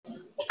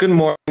Good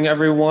morning,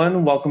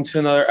 everyone. Welcome to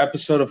another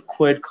episode of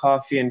Quid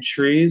Coffee and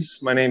Trees.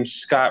 My name's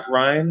Scott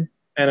Ryan,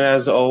 and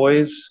as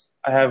always,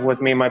 I have with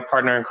me my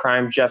partner in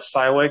crime, Jeff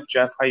Sywick.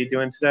 Jeff, how you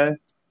doing today?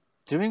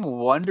 Doing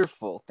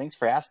wonderful. Thanks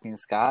for asking,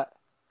 Scott.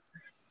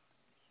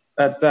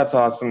 That's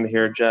awesome to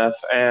hear, Jeff.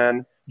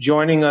 And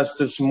joining us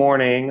this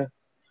morning,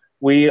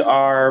 we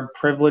are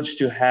privileged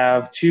to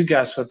have two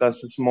guests with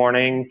us this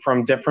morning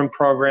from different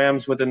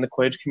programs within the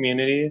Quidditch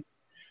community.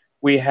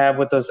 We have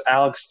with us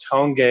Alex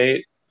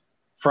Tongate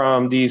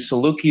from the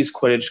Salukis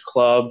Quidditch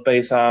Club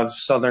based out of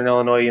Southern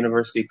Illinois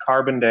University,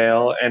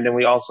 Carbondale. And then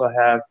we also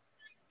have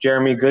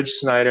Jeremy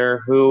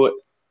Goodsnyder, who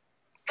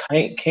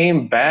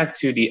came back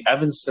to the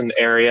Evanston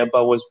area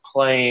but was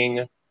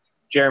playing.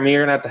 Jeremy,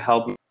 you're going to have to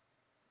help me.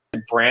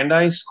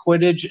 Brandeis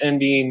Quidditch in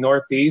the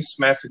Northeast,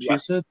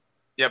 Massachusetts?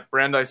 Yep,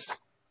 Brandeis.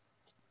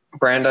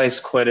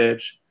 Brandeis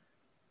Quidditch.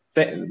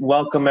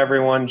 Welcome,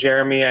 everyone.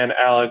 Jeremy and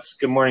Alex.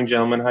 Good morning,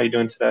 gentlemen. How are you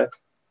doing today?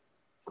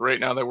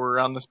 Great, now that we're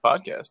on this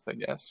podcast, I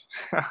guess.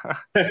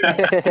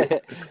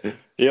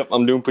 Yep,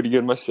 I'm doing pretty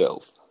good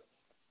myself.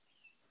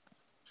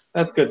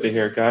 That's good to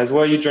hear, guys.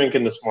 What are you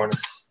drinking this morning?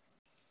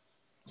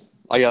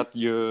 I got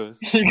your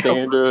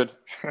standard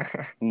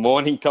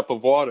morning cup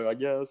of water, I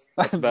guess.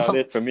 That's about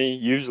it for me,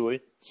 usually.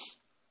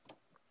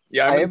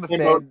 Yeah, I am a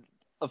fan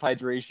of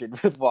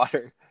hydration with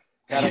water.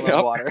 Gotta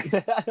love water.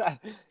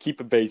 Keep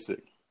it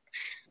basic.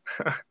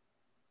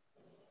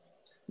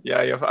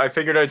 Yeah, I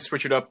figured I'd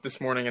switch it up this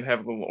morning and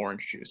have a little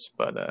orange juice,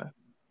 but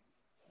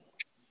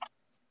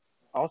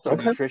also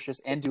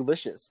nutritious and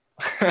delicious.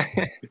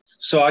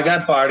 So I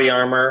got body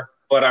armor,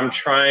 but I'm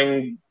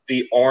trying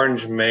the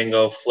orange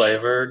mango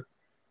flavored.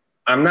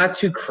 I'm not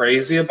too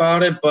crazy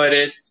about it, but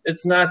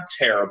it's not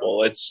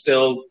terrible. It's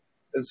still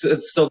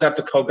got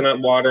the coconut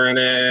water in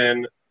it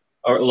and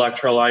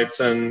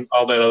electrolytes and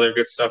all that other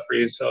good stuff for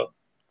you. So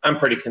I'm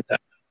pretty content.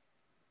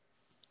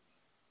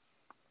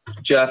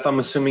 Jeff, I'm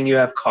assuming you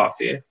have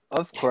coffee.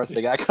 Of course,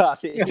 I got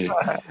coffee.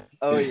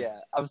 Oh yeah,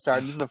 I'm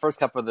sorry. This is the first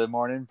cup of the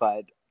morning,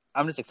 but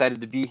I'm just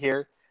excited to be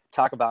here,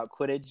 talk about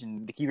Quidditch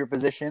and the keeper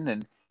position,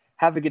 and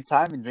have a good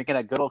time and drinking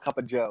a good old cup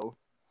of Joe.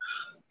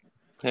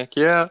 Heck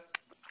yeah.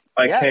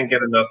 I can't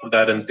get enough of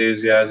that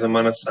enthusiasm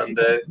on a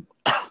Sunday.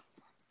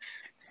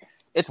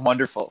 It's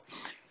wonderful.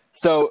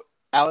 So,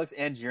 Alex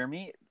and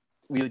Jeremy,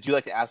 would you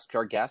like to ask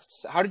our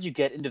guests, how did you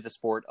get into the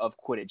sport of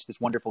Quidditch, this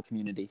wonderful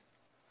community?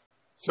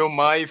 So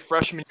my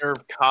freshman year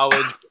of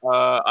college,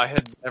 I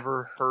had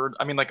never heard.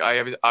 I mean, like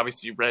I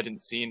obviously read and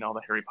seen all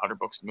the Harry Potter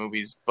books and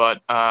movies, but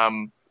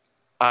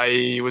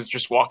I was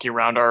just walking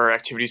around our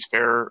activities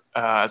fair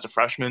as a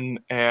freshman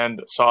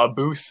and saw a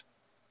booth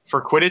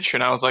for Quidditch,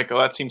 and I was like, "Oh,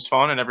 that seems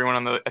fun." And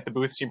everyone at the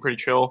booth seemed pretty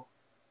chill,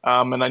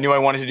 and I knew I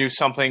wanted to do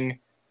something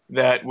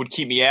that would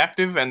keep me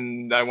active,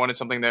 and I wanted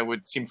something that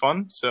would seem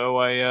fun. So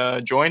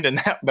I joined, and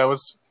that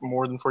was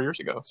more than 4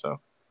 years ago. So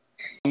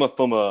I'm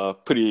from a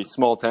pretty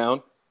small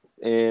town.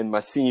 And my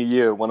senior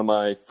year, one of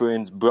my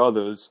friend's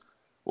brothers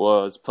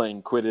was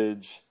playing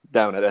Quidditch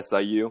down at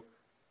SIU.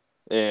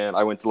 And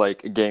I went to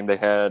like a game they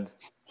had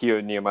here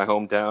near my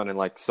hometown and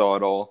like saw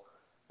it all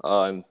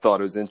and thought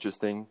it was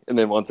interesting. And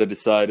then once I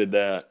decided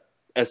that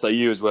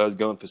SIU is where I was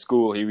going for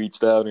school, he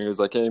reached out and he was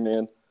like, "Hey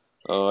man,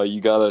 you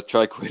gotta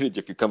try Quidditch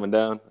if you're coming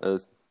down." I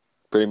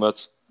pretty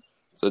much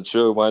said,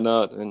 "Sure, why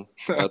not?" And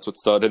that's what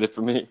started it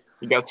for me.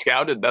 you got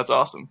scouted. That's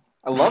awesome.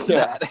 I love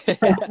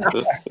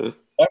that.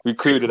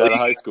 Recruited out of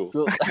high school.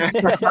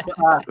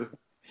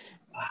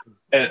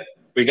 And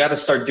we got to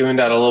start doing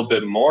that a little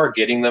bit more,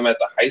 getting them at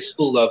the high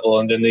school level,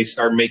 and then they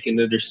start making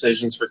the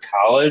decisions for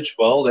college.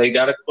 Well, they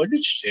got a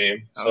Quidditch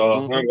team, so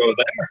I'm going to go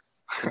there.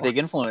 It's a big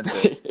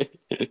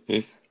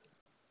influencer.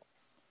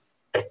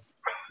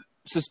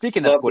 So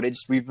speaking of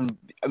Quidditch,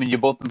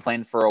 you've both been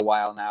playing for a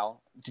while now.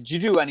 Did you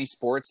do any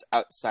sports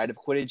outside of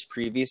Quidditch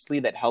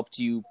previously that helped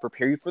you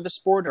prepare you for the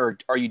sport, or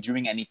are you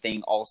doing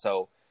anything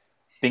also,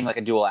 being like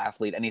a dual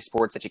athlete, any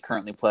sports that you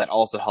currently play that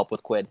also help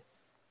with Quid?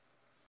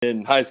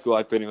 In high school,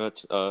 I pretty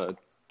much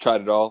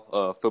tried it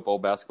all, football,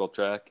 basketball,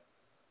 track,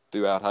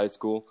 throughout high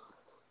school.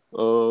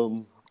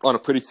 On a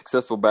pretty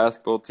successful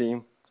basketball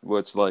team,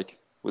 which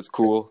was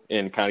cool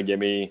and kind of gave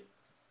me,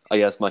 I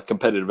guess, my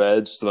competitive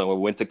edge. So then when I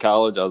went to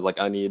college, I was like,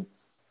 I need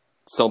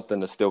something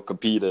to still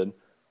compete in.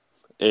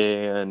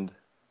 And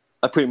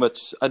I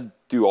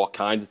do all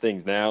kinds of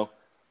things now.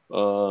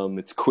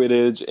 It's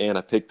Quidditch, and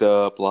I picked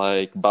up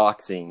like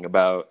boxing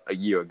about a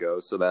year ago.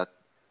 So that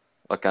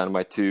are kind of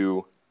my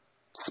two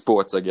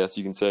sports, I guess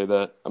you can say,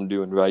 that I'm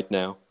doing right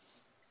now.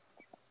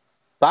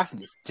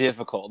 Boxing is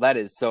difficult. That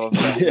is so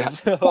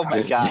impressive. Yeah. Oh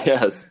my god.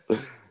 Yes.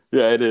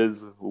 Yeah, it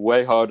is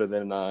way harder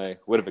than I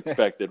would have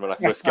expected when I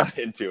first got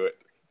into it.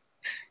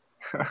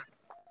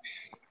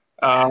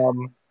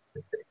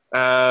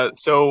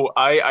 So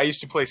I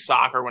used to play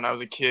soccer when I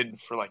was a kid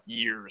for like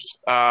years.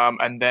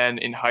 And then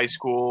in high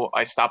school,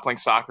 I stopped playing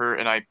soccer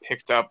and I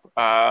picked up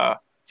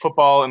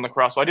football and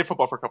lacrosse. So I did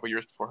football for a couple of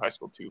years before high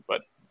school too,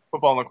 but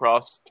football and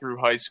lacrosse through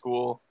high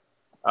school.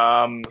 So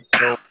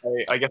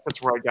I guess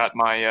that's where I got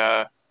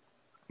my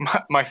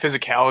my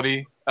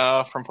physicality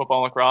from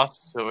football and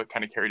lacrosse, so it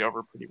kind of carried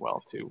over pretty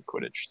well to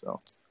Quidditch. So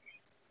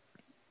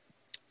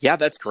Yeah,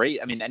 that's great.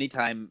 I mean,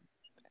 anytime,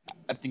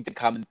 I think the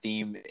common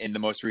theme in the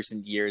most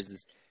recent years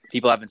is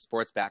people having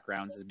sports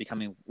backgrounds is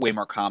becoming way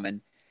more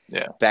common.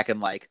 yeah, Back in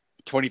like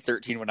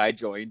 2013 when I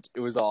joined,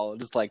 it was all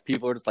just like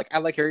people were just like, I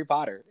like Harry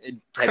Potter,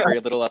 and had very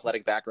little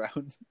athletic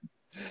background.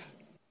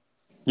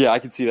 Yeah, I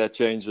can see that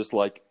change just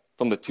like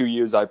from the 2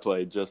 years I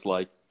played, just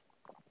like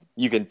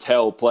you can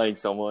tell playing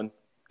someone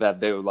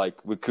that they were like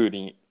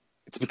recruiting.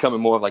 It's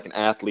becoming more of like an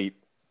athlete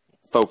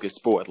focused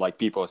sport. Like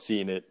people are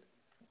seeing it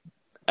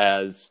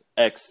as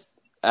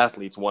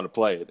ex-athletes want to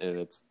play it, and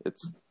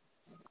it's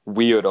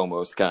weird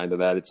almost, kind of,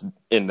 that it's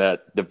in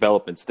that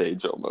development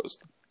stage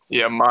almost.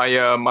 yeah.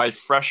 My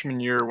freshman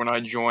year when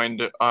I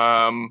joined,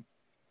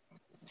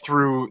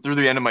 through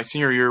the end of my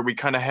senior year, we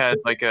kind of had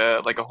like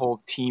a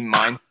whole team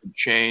mindset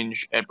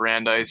change at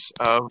Brandeis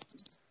of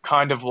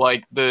kind of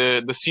like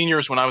the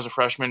seniors. When I was a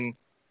freshman,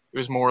 it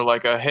was more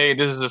like a, hey,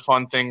 this is a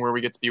fun thing where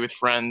we get to be with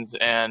friends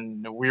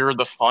and we're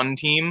the fun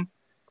team.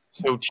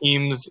 So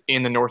teams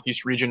in the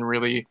Northeast region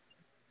really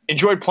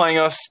enjoyed playing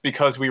us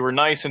because we were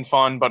nice and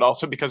fun, but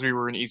also because we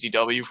were an easy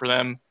W for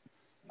them.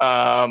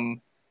 And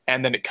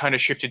then it kind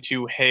of shifted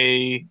to,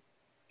 hey,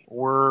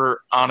 we're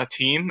on a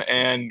team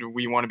and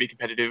we want to be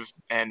competitive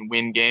and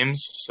win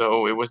games.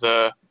 So it was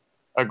a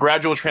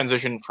gradual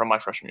transition from my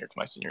freshman year to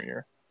my senior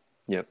year.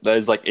 Yeah, that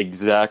is like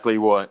exactly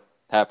what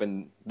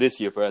happened this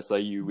year for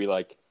SIU. We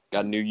like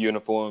got new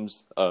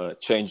uniforms,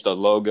 changed our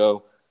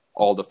logo,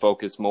 all the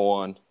focus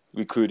more on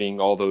recruiting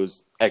all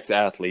those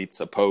ex-athletes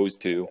opposed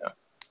to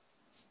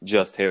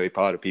just Harry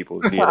Potter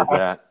people who see it as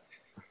that.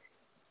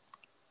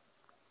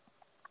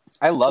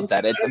 I love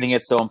that. I think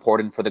it's so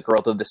important for the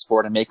growth of the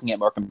sport and making it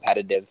more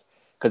competitive.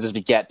 Because as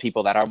we get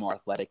people that are more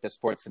athletic, the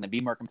sport's going to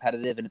be more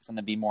competitive and it's going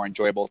to be more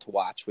enjoyable to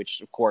watch,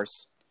 which of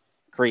course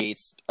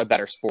creates a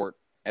better sport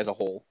as a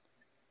whole.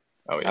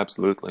 Oh, yeah.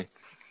 Absolutely.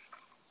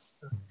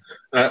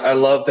 I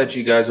love that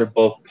you guys are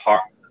both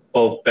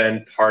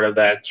been part of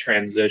that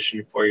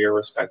transition for your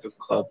respective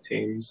club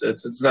teams.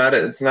 It's not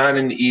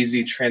an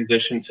easy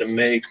transition to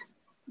make.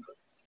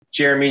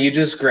 Jeremy, you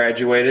just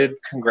graduated.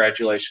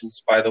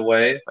 Congratulations, by the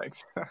way.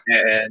 Thanks.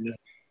 And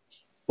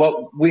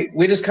well,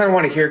 we just kind of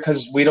want to hear,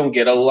 because we don't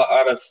get a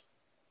lot of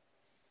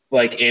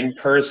like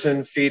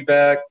in-person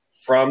feedback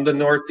from the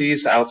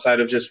Northeast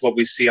outside of just what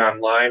we see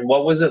online.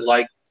 What was it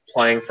like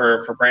playing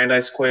for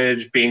Brandeis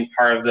Quidditch, being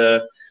part of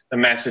the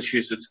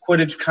Massachusetts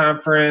Quidditch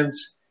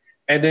Conference?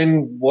 And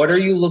then what are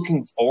you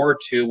looking forward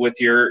to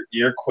with your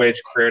Quidditch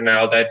career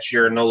now that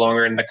you're no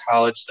longer in the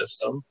college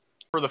system?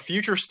 For the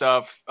future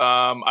stuff,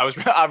 I was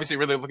obviously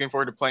really looking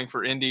forward to playing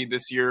for Indy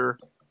this year,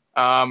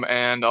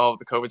 and all of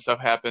the COVID stuff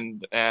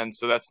happened, and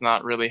so that's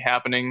not really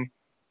happening.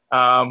 So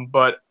I'm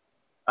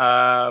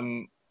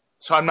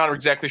not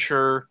exactly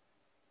sure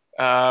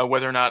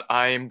whether or not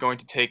I am going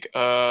to take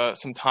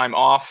some time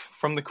off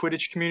from the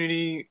Quidditch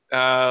community,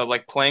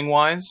 like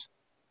playing-wise.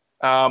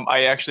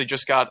 I actually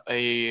just got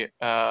a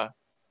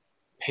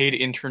paid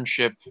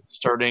internship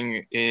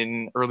starting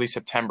in early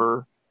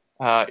September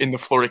in the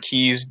Florida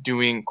Keys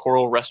doing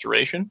coral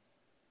restoration.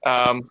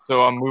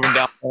 So I'm moving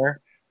down there.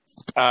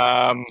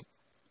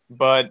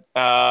 But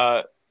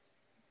I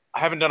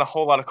haven't done a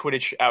whole lot of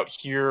Quidditch out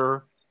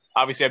here.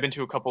 Obviously, I've been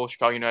to a couple of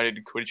Chicago United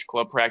Quidditch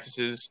club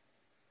practices,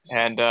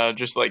 and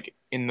just like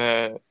in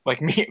the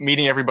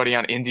meeting everybody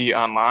on Indy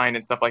online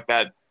and stuff like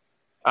that.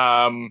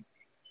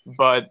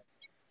 But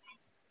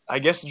I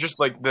guess just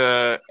like in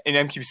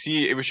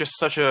MQC, it was just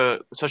such a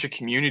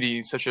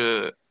community,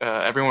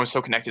 everyone was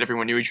so connected,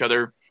 everyone knew each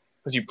other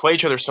because you play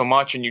each other so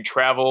much and you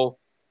travel.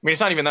 I mean, it's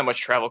not even that much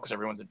travel because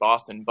everyone's in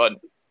Boston, but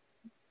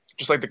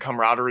just like the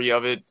camaraderie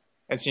of it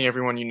and seeing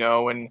everyone you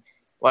know, and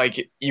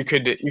like you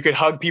could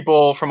hug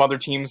people from other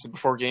teams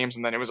before games,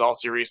 and then it was all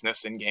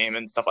seriousness in game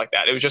and stuff like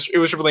that. It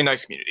was a really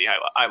nice community.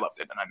 I loved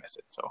it and I miss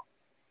it. So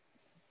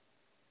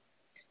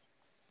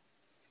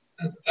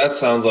that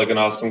sounds like an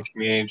awesome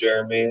community,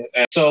 Jeremy.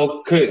 And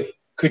so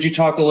could you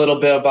talk a little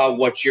bit about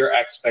what your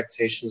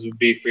expectations would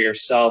be for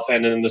yourself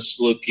and in the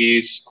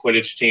Salukis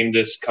Quidditch team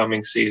this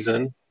coming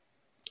season?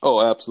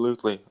 Oh,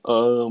 absolutely.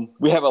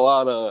 We have a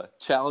lot of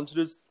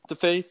challenges to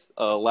face.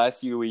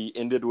 Last year we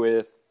ended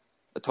with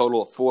a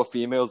total of 4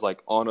 females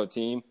on our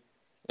team,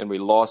 and we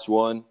lost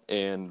one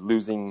and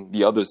losing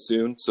the others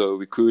soon. So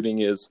recruiting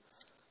is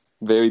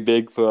very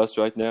big for us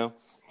right now.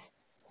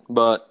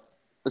 But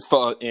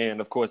and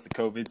of course the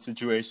COVID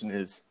situation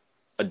is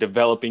a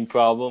developing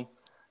problem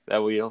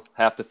that we'll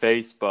have to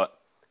face. But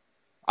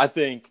I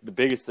think the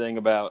biggest thing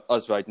about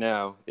us right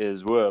now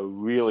is we're a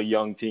really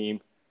young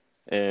team,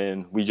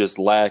 and we just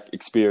lack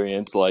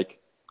experience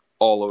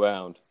all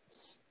around.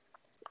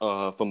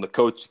 From the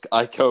coach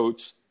I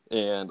coach,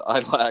 and I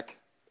lack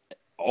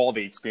all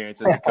the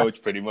experience as a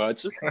coach pretty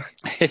much.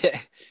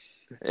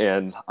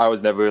 And I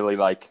was never really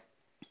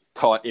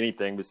taught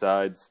anything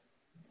besides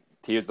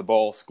here's the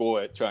ball,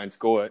 score it, try and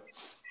score it.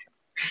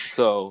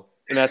 So,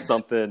 and that's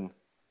something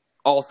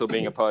also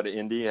being a part of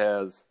Indy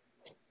has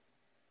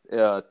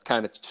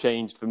kind of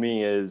changed for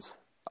me, is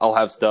I'll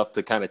have stuff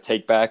to kind of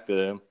take back to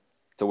them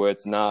to where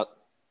it's not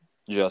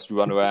just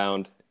run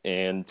around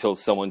until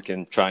someone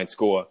can try and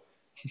score.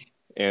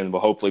 And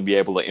we'll hopefully be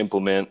able to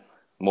implement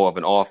more of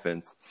an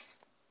offense.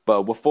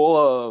 But we're full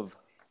of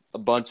a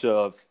bunch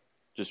of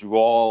just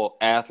raw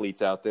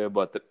athletes out there,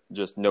 but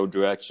just no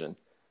direction.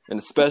 And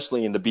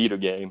especially in the beater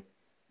game,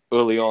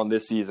 early on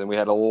this season, we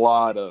had a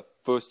lot of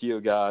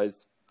first-year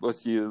guys,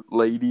 first-year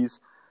ladies,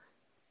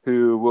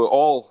 who were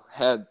all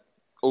had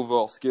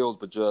overall skills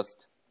but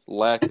just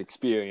lacked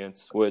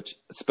experience, which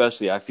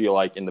especially I feel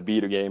like in the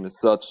beater game is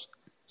such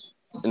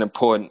an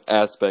important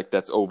aspect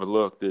that's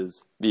overlooked,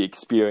 is the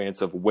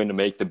experience of when to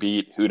make the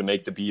beat, who to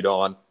make the beat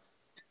on.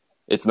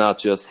 It's not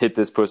just hit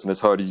this person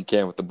as hard as you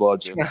can with the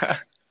bludgeon.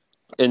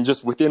 And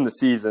just within the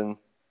season,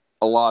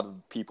 a lot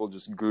of people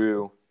just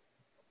grew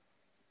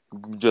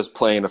just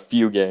playing a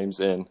few games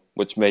in,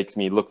 which makes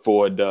me look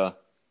forward to,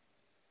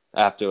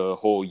 after a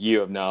whole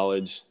year of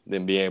knowledge,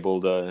 then being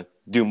able to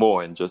do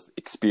more and just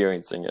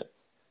experiencing it.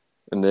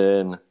 And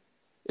then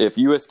if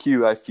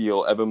USQ, I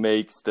feel, ever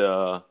makes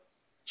the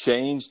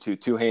change to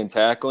two-hand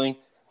tackling,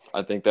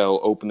 I think that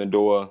will open the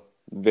door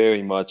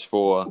very much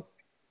for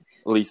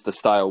at least the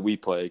style we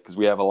play, because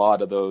we have a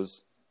lot of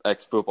those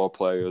ex-football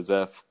players,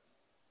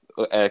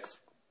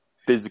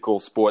 ex-physical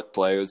sport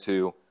players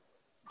who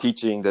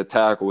teaching to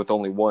tackle with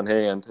only one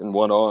hand and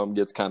one arm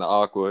gets kind of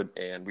awkward,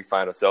 and we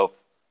find ourselves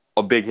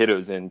big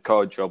hitters in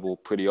card trouble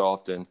pretty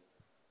often.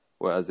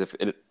 Whereas if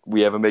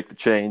we ever make the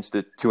change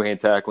to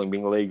two-hand tackling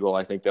being legal,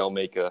 I think that'll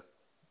make a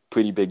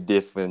pretty big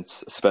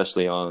difference,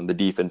 especially on the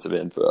defensive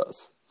end for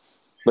us.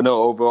 But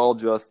no, overall,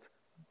 just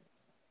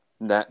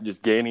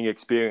gaining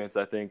experience,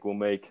 I think, will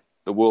make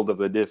the world of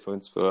a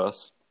difference for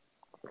us.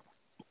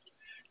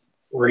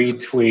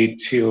 Retweet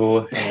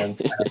two-hand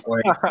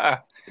tackling,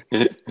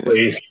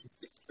 please.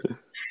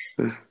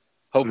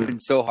 Hoping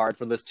so hard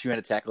for those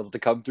two-handed tackles to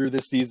come through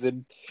this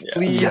season. Yeah.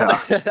 Please.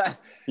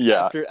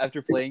 Yeah.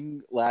 After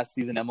playing last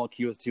season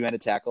MLQ with two-handed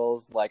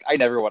tackles, like, I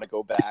never want to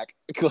go back.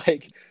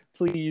 Like,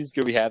 please,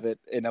 could we have it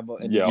in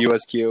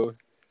USQ?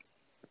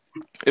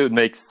 It would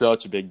make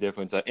such a big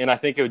difference. And I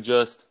think it would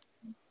just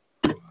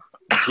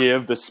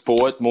give the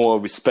sport more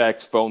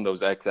respect from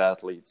those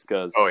ex-athletes.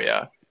 Because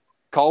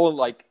calling,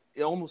 like,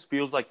 it almost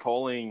feels like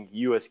calling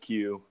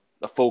USQ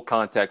a full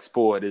contact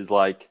sport is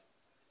like,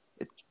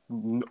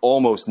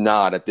 almost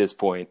not at this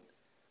point.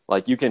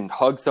 Like, you can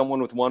hug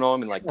someone with one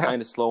arm and like kind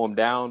of slow them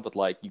down, but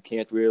like you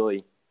can't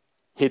really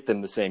hit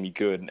them the same you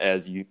could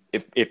as you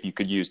if you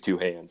could use two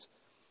hands.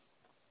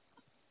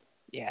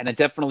 Yeah, and it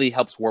definitely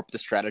helps warp the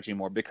strategy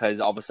more, because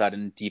all of a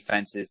sudden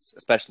defenses,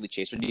 especially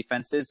chaser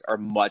defenses, are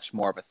much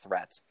more of a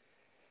threat.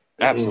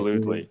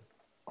 Absolutely.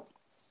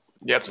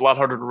 Yeah, it's a lot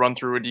harder to run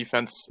through a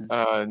defense in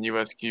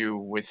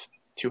USQ with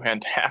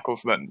two-hand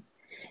tackles than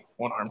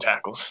one-arm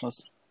tackles.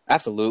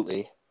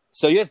 Absolutely.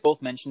 So you guys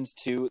both mentioned,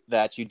 too,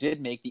 that you did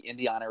make the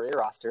Indy honorary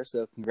roster.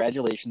 So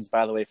congratulations,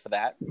 by the way, for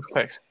that.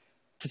 Thanks.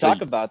 To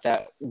talk about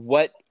that,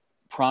 what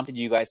prompted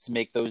you guys to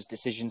make those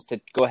decisions to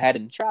go ahead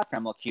and try for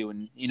MLQ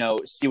and,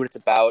 see what it's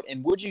about?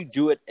 And would you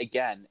do it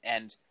again?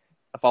 And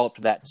a follow-up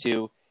to that,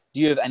 too,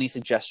 do you have any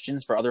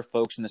suggestions for other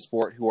folks in the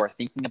sport who are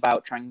thinking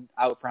about trying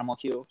out for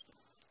MLQ?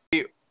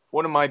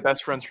 One of my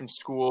best friends from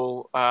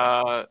school,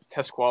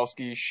 Tess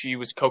Kowalski, she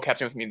was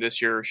co-captain with me this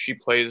year. She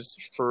plays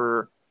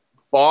for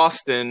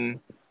Boston.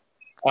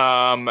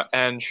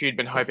 And she'd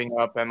been hyping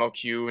up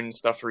MLQ and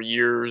stuff for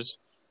years.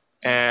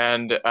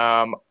 And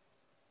I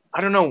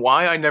don't know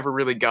why I never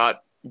really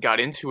got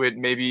into it.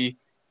 Maybe,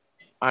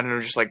 I don't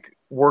know, just like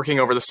working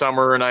over the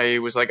summer, and I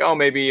was like, oh,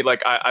 maybe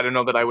like I don't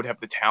know that I would have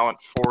the talent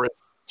for it.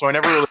 So I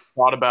never really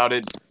thought about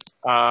it.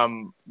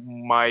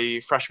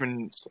 My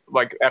freshman,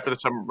 like after the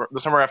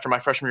summer after my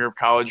freshman year of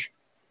college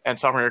and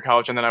sophomore year of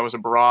college, and then I was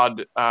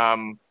abroad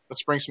the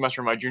spring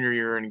semester of my junior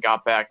year and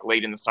got back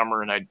late in the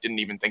summer, and I didn't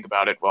even think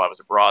about it while I was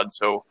abroad.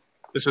 So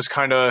this was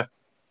kind of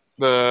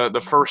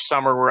the first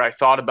summer where I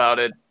thought about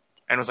it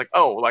and was like,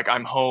 oh, like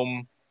I'm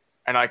home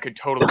and I could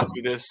totally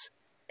do this,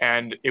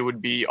 and it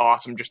would be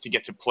awesome just to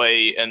get to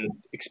play and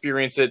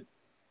experience it.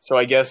 So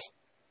I guess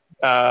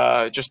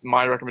just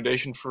my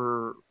recommendation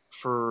for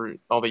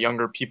all the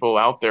younger people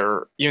out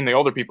there, even the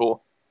older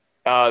people,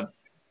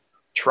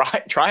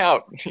 try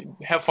out,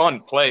 have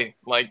fun, play.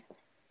 Like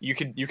you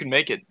can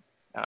make it.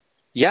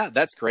 Yeah,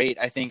 that's great.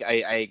 I think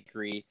I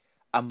agree.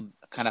 I'm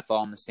kind of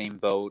all in the same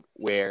boat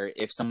where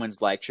if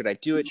someone's like, should I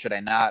do it? Should I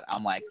not?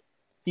 I'm like,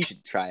 you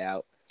should try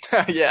out.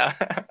 Yeah.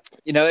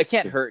 It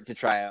can't hurt to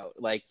try out.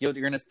 Like you're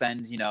going to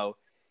spend,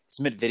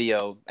 submit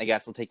video. I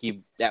guess it'll take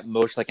you at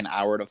most like an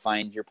hour to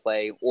find your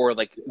play, or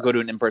like go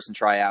to an in-person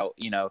tryout,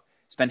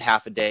 spend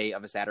half a day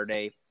of a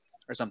Saturday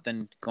or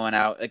something going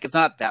out. Like it's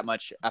not that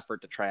much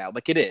effort to try out.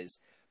 Like it is,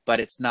 but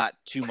it's not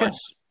too much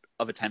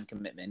of a time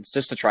commitment. It's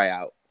just to try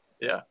out.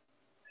 Yeah.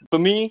 For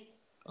me,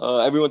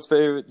 everyone's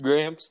favorite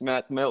Gramps,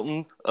 Matt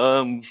Melton,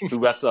 who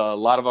refs a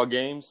lot of our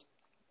games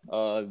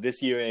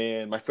this year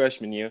and my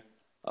freshman year,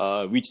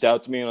 reached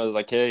out to me and I was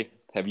like, hey,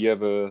 have you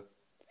ever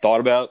thought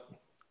about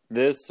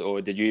this,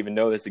 or did you even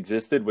know this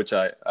existed? Which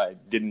I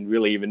didn't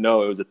really even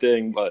know it was a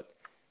thing, but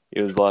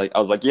He was like, I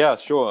was like, yeah,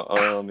 sure.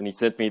 And he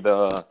sent me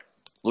the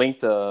link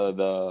to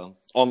the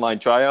online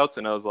tryouts,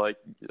 and I was like,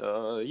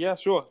 yeah,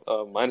 sure,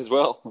 might as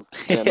well.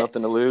 Yeah,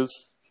 nothing to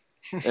lose.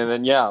 And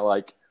then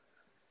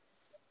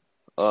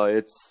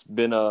it's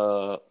been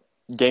a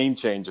game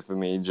changer for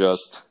me.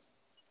 Just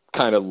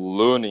kind of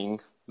learning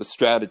the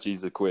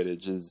strategies of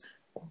Quidditch is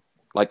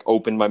like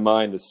opened my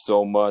mind to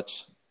so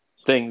much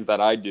things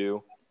that I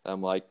do.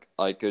 I'm like,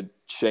 I could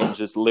change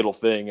this little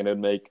thing and it'd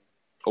make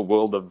a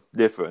world of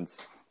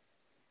difference.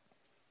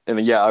 And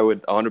then, I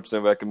would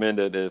 100% recommend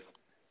it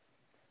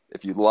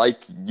if you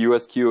like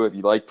USQ, if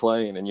you like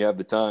playing and you have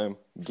the time,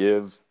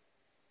 give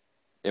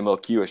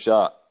MLQ a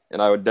shot.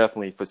 And I would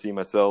definitely foresee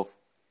myself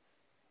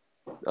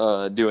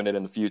doing it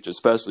in the future,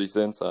 especially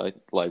since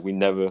we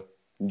never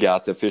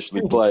got to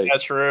officially play.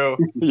 That's true.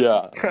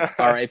 Yeah.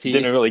 R.I.P.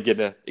 Didn't really get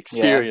to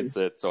experience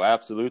it. So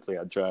absolutely,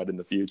 I'd try it in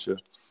the future.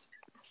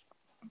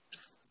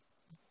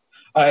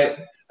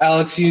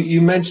 Alex,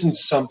 you mentioned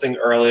something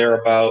earlier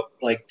about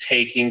like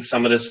taking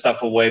some of this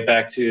stuff away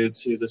back to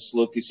the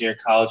Saluki Senior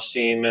College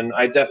team, and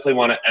I definitely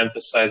want to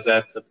emphasize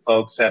that to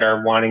folks that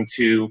are wanting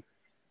to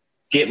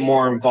get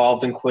more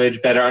involved in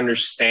Quidditch, better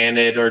understand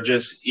it, or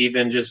just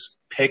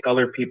pick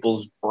other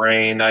people's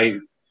brain. I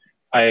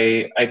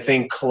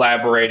think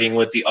collaborating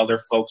with the other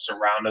folks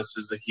around us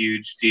is a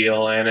huge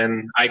deal,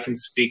 and I can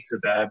speak to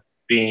that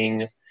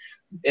being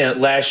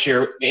last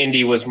year.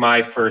 Indy was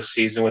my first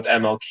season with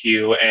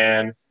MLQ,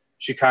 and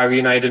Chicago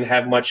United didn't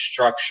have much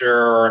structure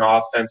or an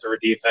offense or a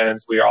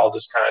defense. We were all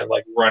just kind of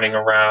like running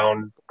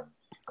around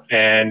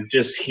and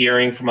just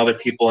hearing from other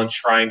people and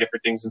trying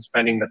different things and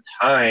spending the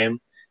time.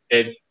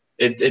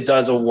 It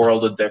does a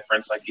world of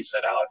difference, like you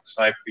said, Alex.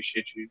 So I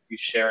appreciate you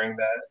sharing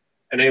that.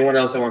 And anyone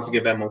else that wants to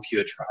give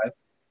MLQ a try?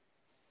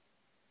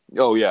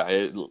 Oh,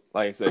 yeah.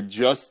 Like I said,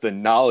 just the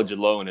knowledge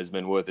alone has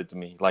been worth it to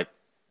me. Like,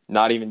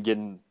 not even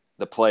getting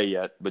the play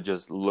yet, but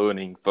just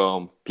learning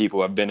from people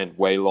who have been in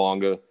way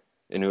longer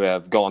and who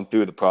have gone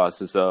through the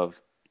process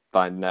of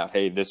finding out,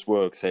 hey, this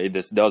works, hey,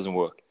 this doesn't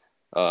work.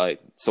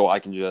 So I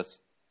can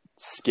just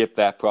skip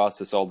that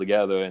process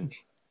altogether and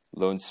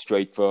learn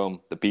straight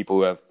from the people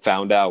who have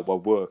found out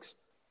what works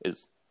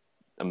is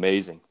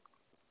amazing.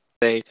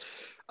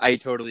 I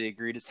totally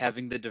agree. Just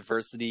having the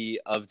diversity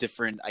of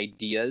different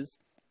ideas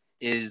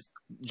is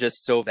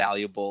just so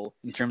valuable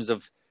in terms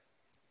of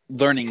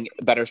learning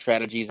better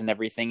strategies and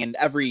everything. And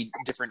every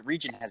different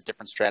region has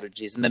different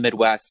strategies. In the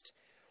Midwest,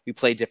 we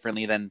play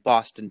differently than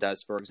Boston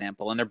does, for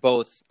example. And they're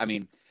both, I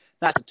mean,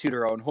 not to toot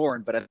our own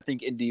horn, but I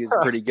think Indy was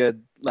pretty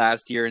good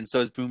last year, and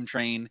so is Boom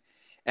Train.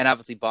 And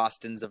obviously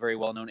Boston's a very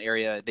well-known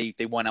area.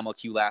 They won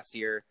MLQ last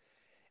year.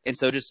 And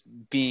so just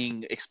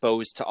being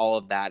exposed to all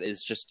of that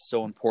is just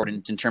so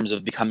important in terms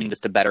of becoming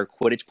just a better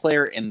Quidditch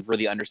player and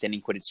really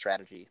understanding Quidditch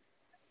strategy.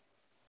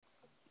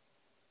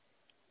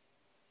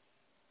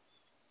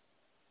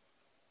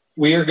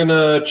 We are going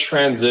to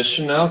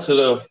transition now to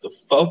the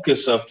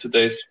focus of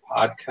today's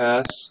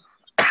podcast.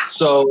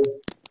 So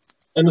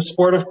in the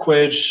sport of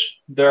Quidditch,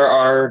 there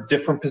are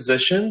different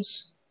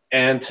positions,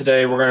 and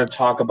today we're going to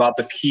talk about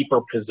the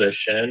keeper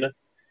position.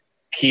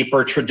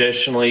 Keeper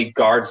traditionally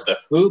guards the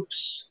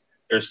hoops.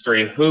 There's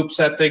 3 hoops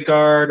that they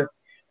guard.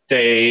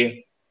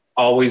 They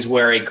always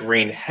wear a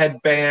green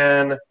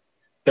headband.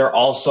 They're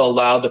also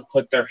allowed to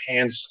put their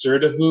hands through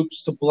the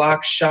hoops to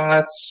block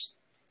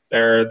shots.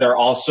 They're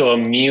also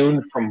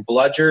immune from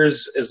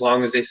bludgers as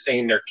long as they stay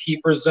in their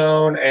keeper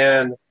zone.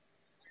 And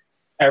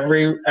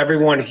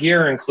everyone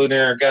here, including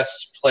our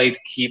guests, played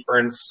keeper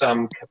in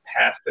some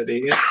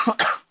capacity.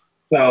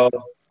 So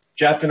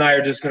Jeff and I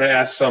are just going to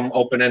ask some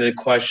open-ended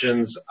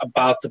questions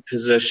about the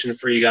position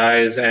for you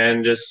guys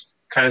and just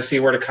kind of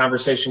see where the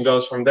conversation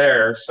goes from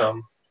there.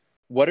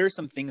 What are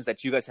some things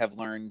that you guys have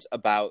learned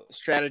about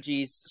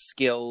strategies,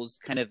 skills,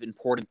 kind of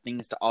important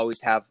things to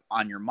always have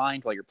on your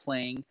mind while you're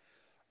playing?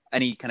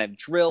 Any kind of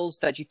drills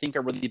that you think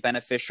are really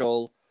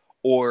beneficial,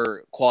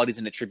 or qualities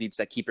and attributes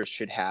that keepers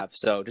should have?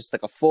 So just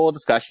like a full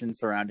discussion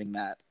surrounding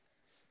that.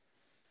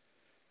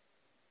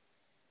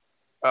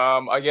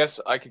 I guess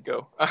I could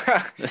go.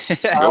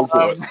 Go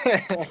for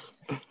it.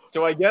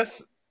 So I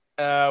guess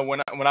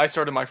when I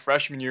started my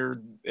freshman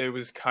year, it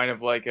was kind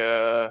of like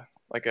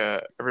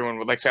everyone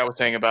would, like I was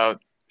saying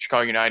about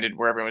Chicago United,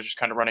 where everyone was just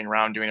kind of running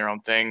around doing their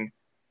own thing,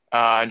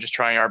 and just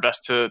trying our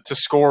best to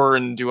score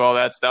and do all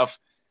that stuff.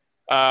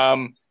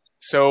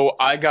 So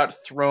I got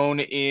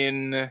thrown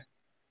in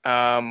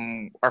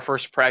our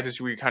first practice.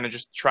 We kind of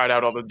just tried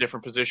out all the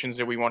different positions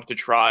that we wanted to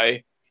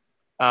try,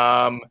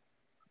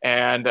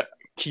 and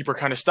keeper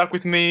kind of stuck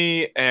with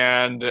me,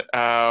 and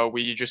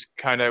we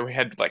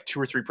had like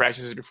 2 or 3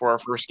 practices before our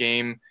first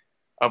game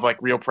of like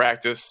real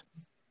practice,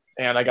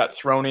 and I got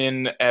thrown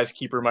in as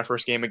keeper my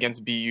first game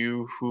against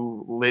BU,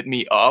 who lit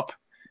me up,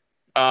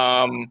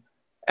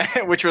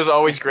 which was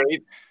always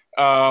great.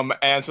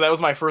 And so that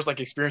was my first like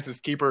experience as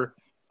keeper,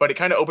 but it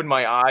kind of opened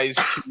my eyes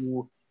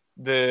to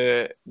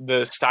the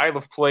style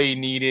of play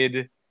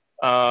needed.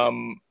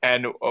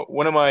 And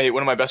one of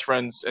my best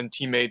friends and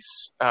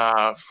teammates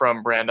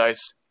from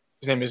Brandeis,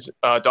 his name is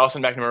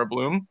Dawson McNamara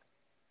Bloom.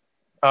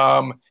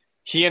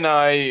 he and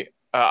I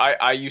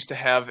used to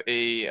have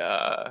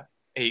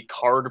a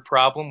card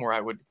problem where I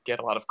would get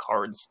a lot of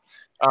cards,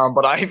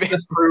 but I've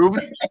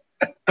improved.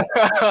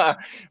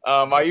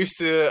 I used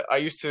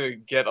to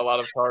get a lot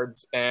of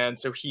cards, and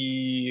so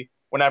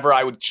whenever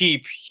I would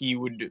keep, he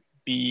would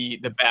be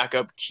the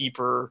backup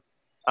keeper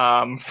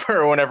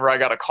for whenever I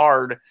got a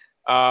card.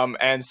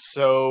 And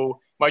so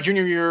my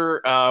junior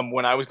year,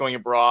 when I was going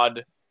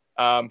abroad,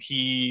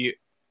 we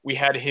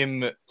had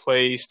him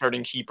play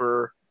starting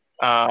keeper,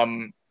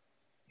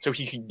 so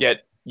he could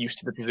get used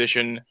to the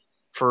position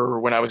for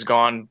when I was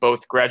gone,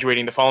 both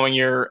graduating the following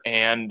year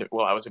and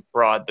while I was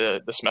abroad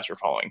the semester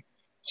following.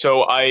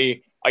 So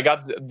I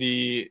got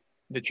the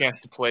chance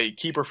to play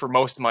keeper for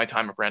most of my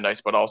time at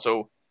Brandeis, but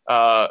also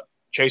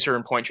chaser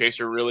and point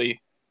chaser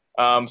really.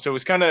 So it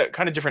was kind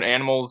of different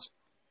animals,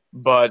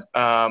 but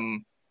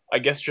I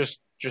guess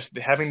just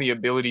having the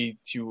ability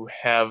to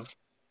have,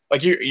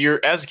 like,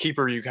 you're as a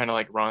keeper, you kind of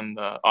like run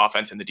the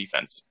offense and the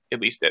defense. At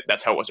least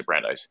that's how it was at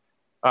Brandeis.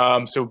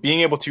 So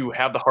being able to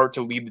have the heart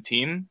to lead the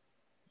team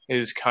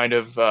is kind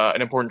of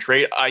an important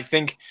trait. I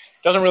think it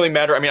doesn't really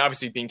matter. I mean,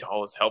 obviously being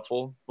tall is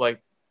helpful, but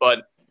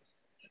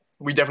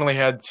we definitely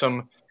had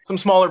some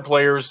smaller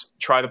players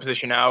try the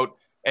position out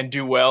and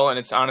do well, and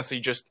it's honestly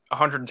just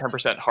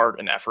 110% heart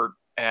and effort.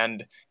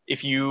 And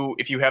if you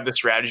have the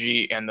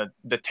strategy and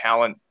the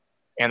talent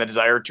and the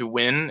desire to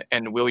win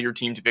and will your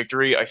team to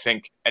victory, I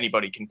think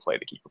anybody can play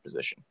the keeper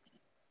position.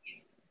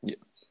 Yeah.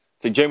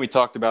 So Jamie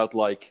talked about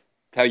like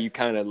how you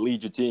kind of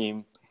lead your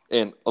team,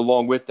 and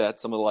along with that,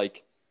 some of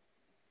like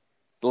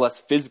the less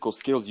physical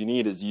skills you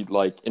need is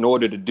in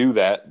order to do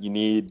that, you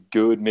need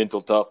good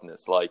mental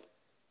toughness. Like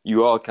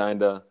you all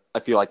kind of, I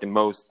feel like in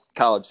most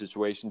college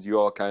situations, you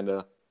all kind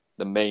of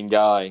the main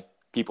guy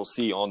people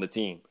see on the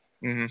team.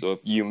 Mm-hmm. So if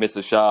you miss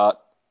a shot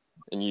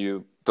and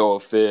you throw a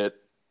fit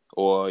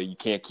or you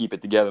can't keep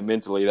it together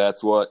mentally,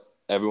 that's what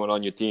everyone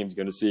on your team is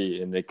going to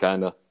see, and it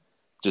kind of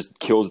just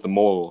kills the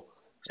moral.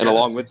 And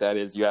along with that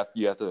is you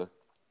have to,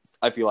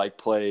 I feel like,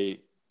 play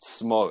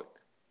smart,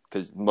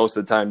 because most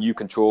of the time you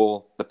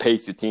control the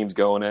pace your team's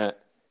going at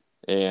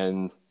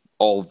and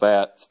all of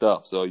that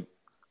stuff. So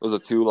those are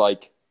two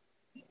like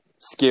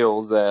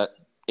skills that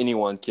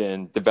anyone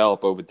can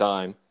develop over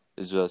time,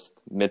 is just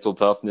mental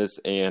toughness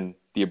and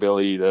the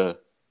ability to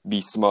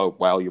be smart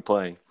while you're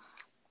playing.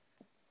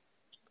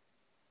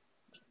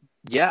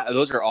 Yeah,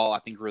 those are all, I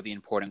think, really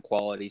important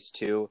qualities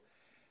too.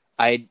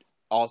 I'd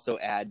also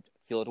add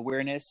field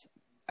awareness.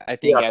 I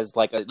think as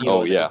like a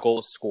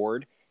goal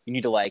scored, you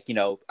need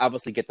to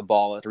obviously get the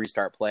ball to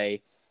restart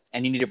play,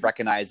 and you need to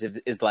recognize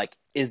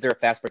is there a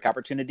fast break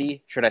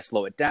opportunity? Should I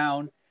slow it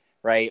down?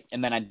 Right.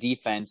 And then on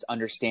defense,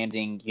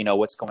 understanding,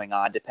 what's going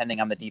on,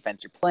 depending on the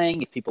defense you're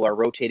playing, if people are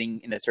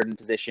rotating in a certain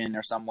position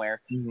or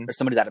somewhere, or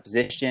somebody's out of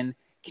position,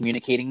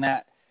 communicating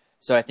that.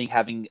 So I think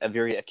having a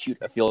very acute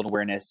field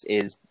awareness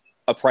is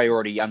a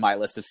priority on my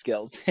list of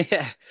skills.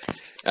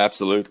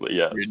 Absolutely.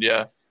 Yes.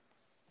 Yeah.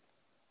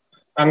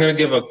 I'm going to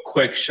give a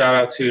quick shout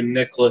out to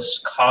Nicholas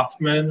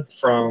Kaufman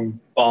from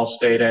Ball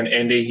State and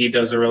Indy. He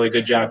does a really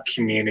good job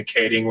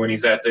communicating when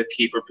he's at the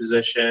keeper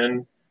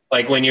position.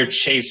 Like when your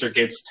chaser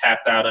gets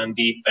tapped out on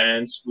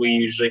defense, we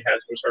usually have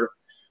some sort of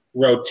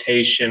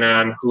rotation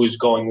on who's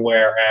going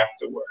where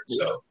afterwards.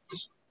 So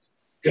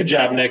good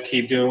job, Nick.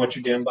 Keep doing what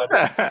you're doing,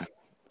 buddy.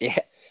 Yeah.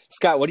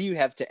 Scott, what do you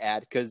have to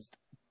add? Because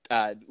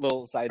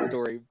little side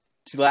story,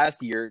 to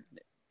last year,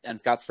 and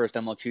Scott's first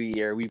MLQ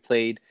year, we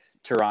played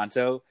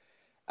Toronto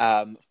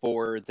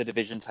for the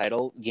division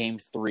title, game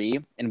 3,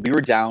 and we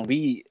were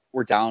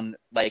down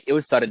like it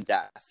was sudden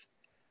death,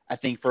 I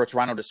think, for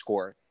Toronto to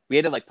score. We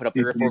had to put up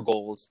 3 or 4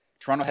 goals.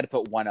 Toronto had to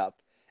put 1 up.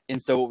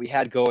 And so what we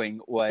had going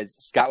was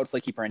Scott would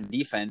play keeper on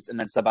defense and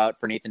then sub out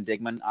for Nathan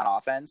Digman on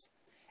offense.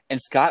 And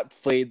Scott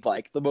played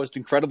the most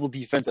incredible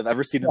defense I've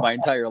ever seen in my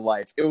entire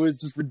life. It was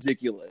just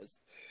ridiculous.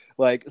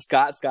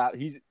 Scott,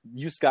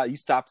 you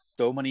stopped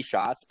so many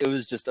shots. It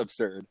was just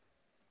absurd.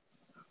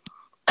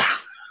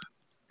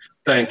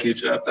 Thank you,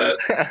 Jeff.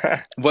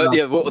 What do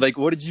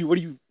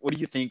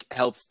you think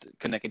helps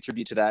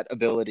contribute to that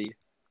ability?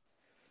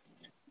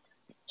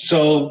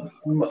 So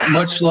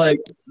much like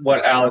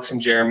what Alex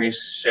and Jeremy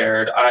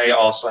shared, I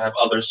also have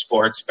other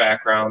sports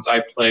backgrounds.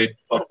 I played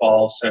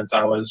football since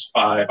I was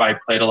 5. I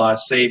played a lot of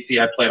safety.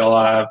 I played a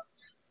lot of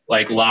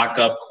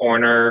lockup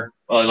corner,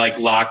 or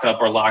lockup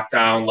or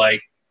lockdown.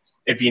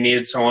 If you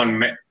needed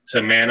someone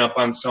to man up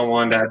on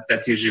someone,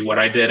 that's usually what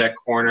I did at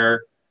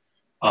corner.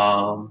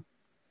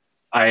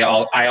 I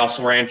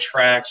also ran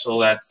track, so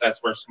that's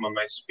where some of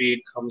my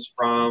speed comes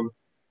from.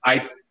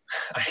 I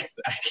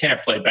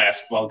can't play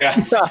basketball,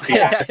 guys.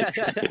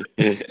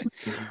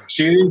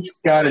 Shoot,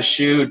 gotta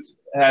shoot.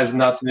 It has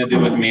nothing to do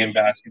with me in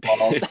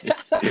basketball.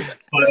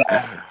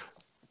 But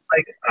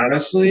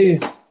honestly,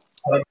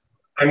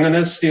 I'm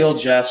gonna steal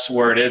Jeff's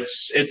word.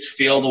 It's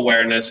field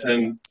awareness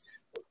and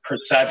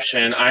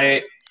perception.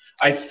 I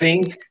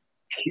think,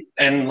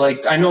 and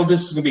I know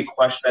this is gonna be a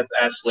question that's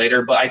asked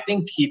later, but I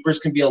think keepers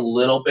can be a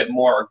little bit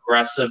more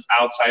aggressive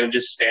outside of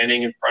just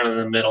standing in front of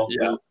the middle.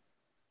 Yeah.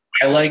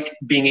 I like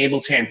being able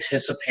to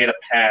anticipate a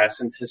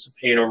pass,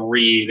 anticipate a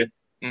read,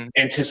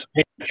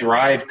 anticipate a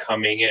drive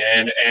coming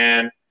in.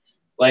 And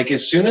like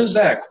as soon as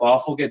that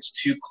quaffle gets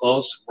too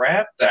close,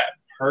 wrap that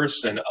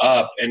person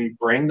up and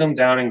bring them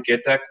down and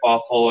get that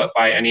quaffle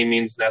by any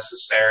means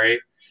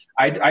necessary.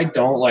 I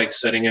don't like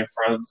sitting in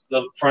front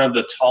of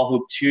the tall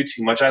hoop too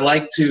much. I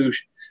like to.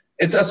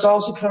 It's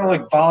also kind of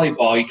like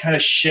volleyball. You kind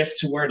of shift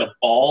to where the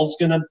ball's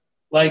gonna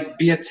like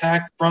be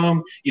attacked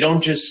from. You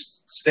don't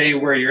just stay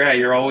where you're at.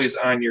 You're always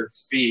on your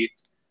feet.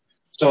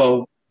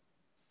 So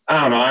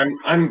I don't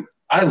know.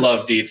 I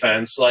love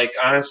defense. Like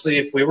honestly,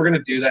 if we were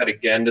gonna do that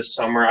again this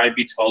summer, I'd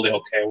be totally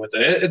okay with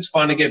it. It's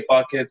fun to get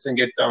buckets and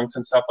get dunks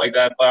and stuff like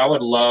that, but I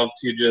would love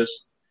to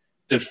just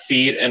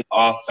defeat an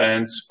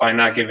offense by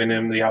not giving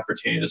them the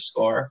opportunity to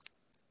score.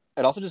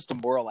 It also just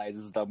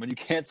demoralizes them when you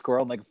can't score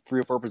on like 3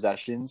 or 4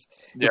 possessions.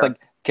 It's like,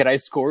 can I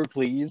score,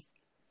 please?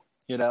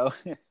 You know,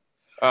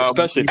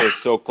 especially if they're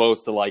so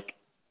close to like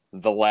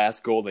the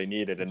last goal they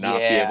needed and not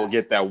be able to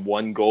get that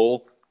one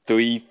goal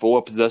 3,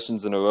 4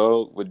 possessions in a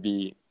row would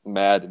be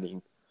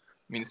maddening.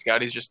 I mean,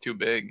 Scotty's just too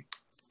big.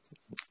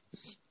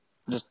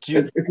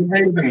 It's not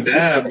even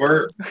that.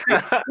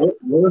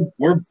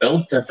 We're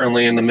built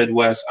differently in the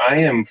Midwest. I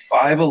am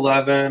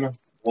 5'11",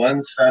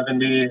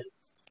 170.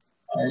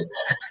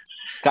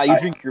 Scott, you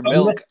drink your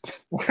milk.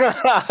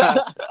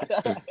 I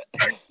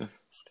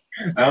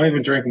don't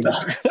even drink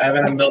milk. I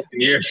haven't had milk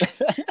in years.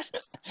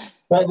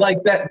 But like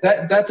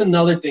that's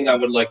another thing I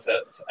would like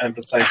to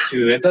emphasize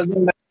too. It doesn't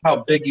matter how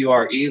big you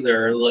are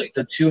either. Like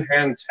the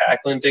 2-hand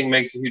tackling thing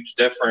makes a huge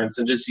difference,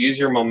 and just use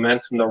your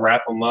momentum to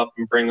wrap them up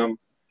and bring them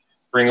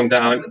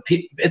down.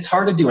 It's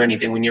hard to do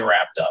anything when you're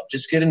wrapped up.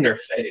 Just get in their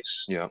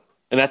face. Yeah,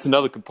 and that's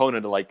another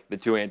component of like the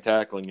 2-hand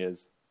tackling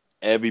is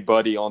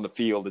everybody on the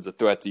field is a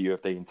threat to you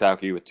if they can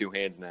tackle you with 2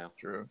 hands now.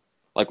 True.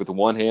 Like with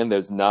one hand,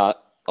 there's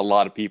not a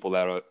lot of people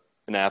that are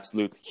an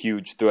absolute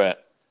huge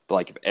threat. But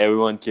like if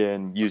everyone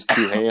can use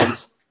 2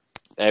 hands,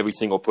 every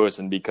single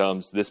person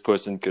becomes this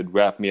person could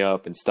wrap me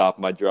up and stop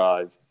my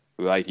drive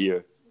right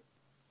here.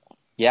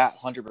 Yeah,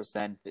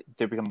 100%.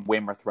 They become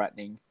way more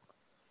threatening.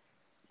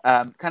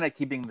 Kind of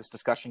keeping this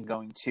discussion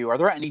going too, are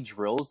there any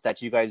drills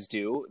that you guys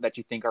do that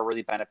you think are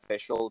really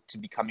beneficial to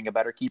becoming a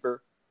better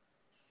keeper?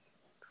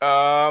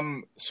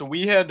 So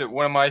we had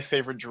one of my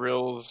favorite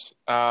drills.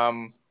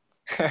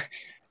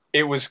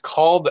 It was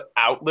called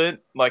outlet,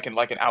 like an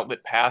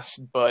outlet pass,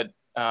 but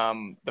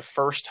the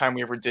first time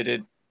we ever did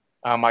it,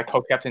 my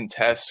co-captain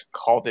Tess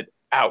called it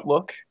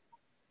outlook.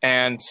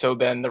 And so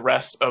then the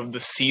rest of the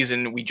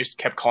season, we just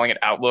kept calling it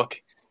outlook,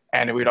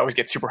 and we'd always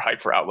get super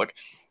hyped for outlook.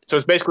 So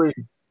it's basically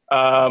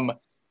a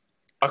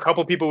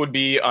couple people would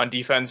be on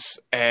defense,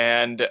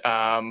 and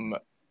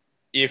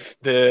if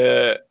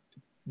the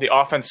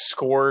offense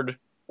scored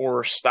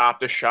or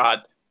stopped a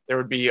shot, there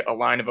would be a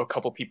line of a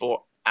couple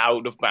people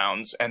out of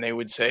bounds, and they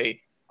would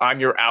say, "I'm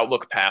your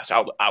outlet pass,"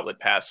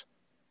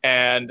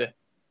 and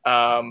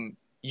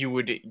you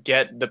would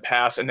get the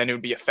pass, and then it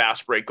would be a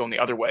fast break going the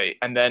other way,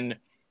 and then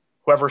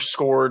whoever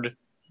scored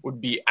would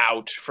be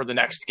out for the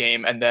next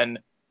game, and then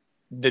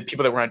the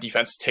people that were on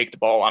defense take the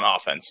ball on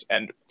offense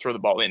and throw the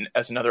ball in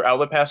as another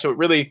outlet pass. So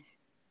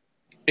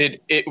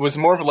it was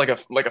more of like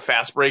a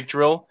fast break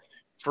drill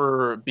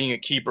for being a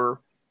keeper,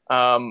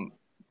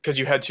 because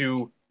you had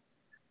to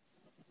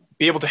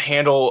be able to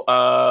handle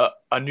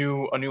a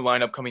new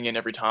lineup coming in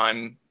every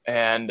time,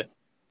 and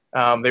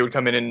they would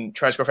come in and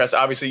try to score fast.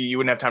 Obviously, you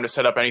wouldn't have time to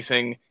set up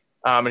anything.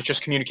 It's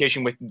just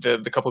communication with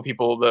the couple of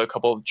people, the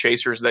couple of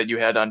chasers that you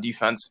had on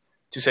defense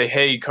to say,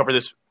 "Hey, cover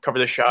this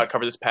shot,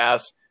 cover this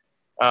pass,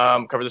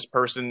 cover this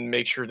person.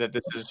 Make sure that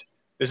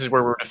this is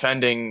where we're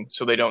defending,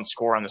 so they don't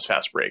score on this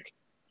fast break."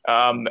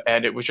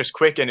 And it was just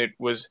quick, and it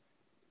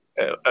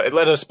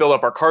let us build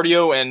up our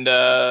cardio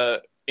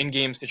and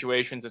in-game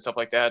situations and stuff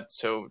like that.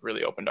 So it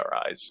really opened our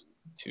eyes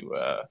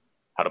to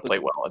how to play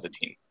well as a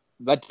team.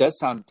 That does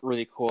sound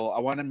really cool. I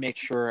want to make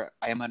sure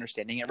I am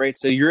understanding it right.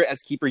 So you're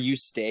as keeper, you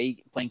stay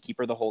playing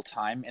keeper the whole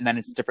time, and then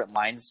it's different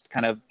lines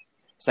kind of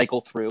cycle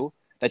through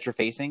that you're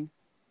facing?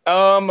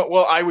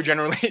 Well, I would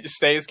generally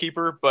stay as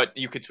keeper, but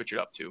you could switch it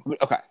up too.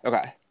 Okay,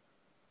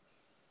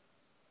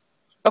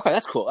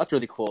 that's cool. That's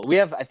really cool. We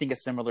have, I think, a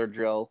similar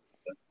drill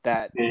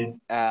that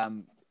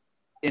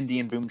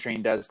Indian Boom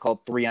Train does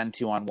called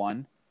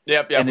 3-on-2-on-1.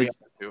 Yep, we have that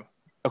too.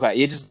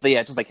 Okay, just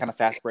like kind of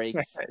fast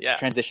breaks,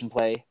 transition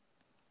play.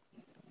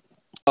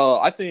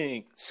 I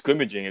think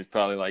scrimmaging is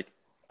probably like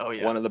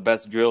one of the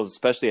best drills,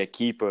 especially at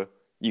keeper,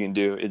 you can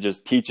do. It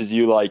just teaches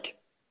you like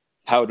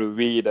how to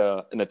read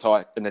an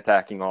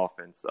attacking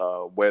offense,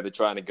 where they're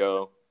trying to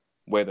go,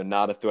 where they're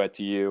not a threat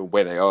to you,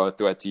 where they are a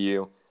threat to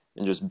you,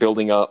 and just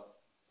building up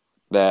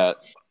that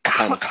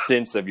kind of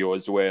sense of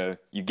yours where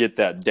you get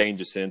that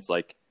danger sense,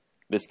 like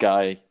this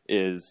guy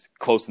is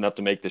close enough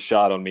to make the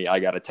shot on me, I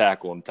got to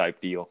tackle him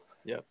type deal.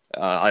 Yeah.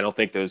 I don't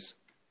think there's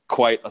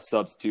quite a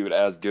substitute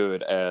as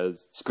good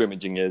as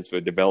scrimmaging is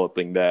for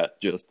developing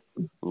that just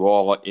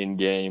raw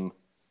in-game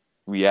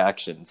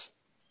reactions.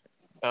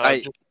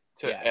 Add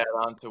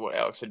on to what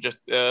Alex said, just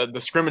the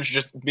scrimmage,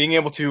 just being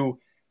able to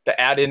to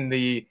add in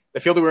the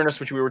field awareness,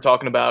 which we were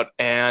talking about,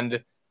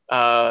 and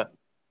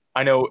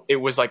I know it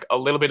was like a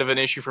little bit of an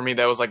issue for me.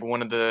 That was like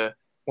one of the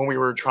when we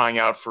were trying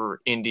out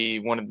for Indy,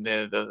 one of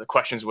the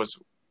questions was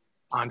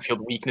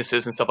on-field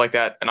weaknesses and stuff like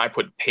that, and I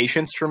put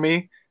patience for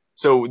me.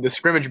 So the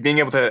scrimmage, being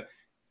able to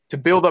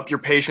build up your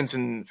patience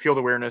and field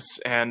awareness,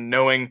 and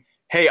knowing,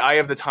 hey, I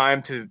have the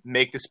time to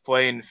make this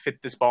play and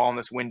fit this ball in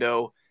this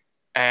window,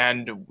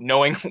 and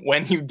knowing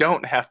when you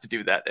don't have to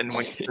do that and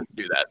when you can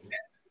do that.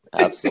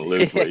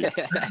 Absolutely.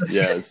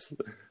 Yes.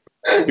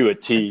 Do a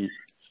T.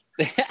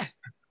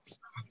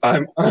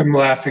 I'm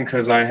laughing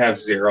because I have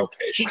zero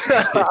patience.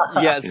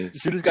 Yes,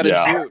 shooter's got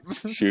to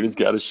shoot. Shooter's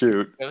got to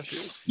shoot.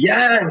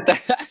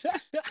 Yes,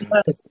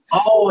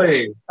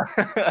 always.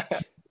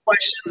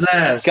 Questions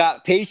asked.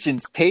 Scott,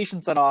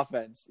 patience on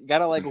offense. You got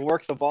to like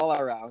work the ball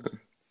around.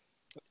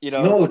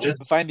 No,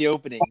 just find the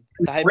opening.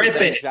 The high rip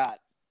percentage it. shot.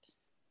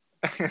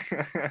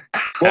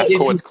 Half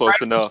court's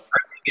close enough.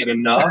 Get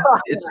enough.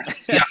 It's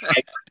a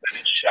high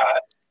percentage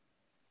shot.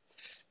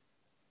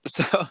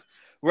 So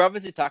we're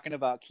obviously talking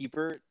about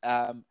keeper.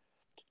 Do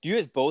you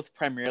guys both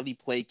primarily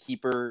play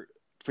keeper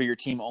for your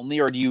team only,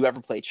 or do you ever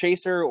play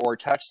chaser or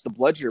touch the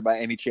bludger by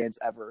any chance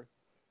ever?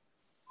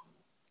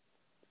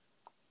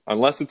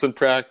 Unless it's in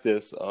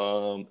practice,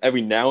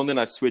 every now and then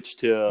I've switched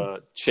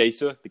to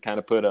chaser to kind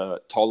of put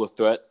a taller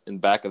threat in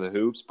back of the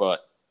hoops.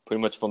 But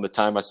pretty much from the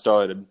time I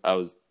started, I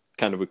was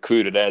kind of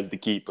recruited as the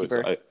keeper.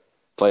 So I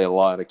play a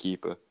lot of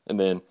keeper. And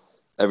then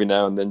every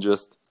now and then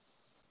just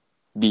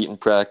beat in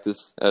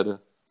practice at a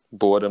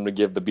boredom to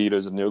give the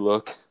beaters a new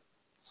look.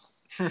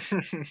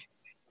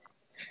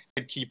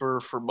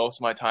 Keeper for most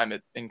of my time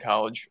in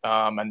college,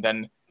 and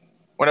then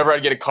whenever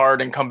I'd get a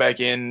card and come back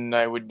in,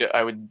 I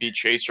would be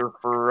chaser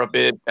for a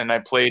bit, and I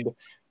played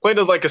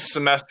it like a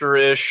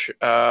semester-ish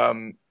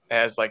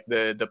as like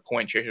the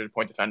point chaser, the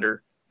point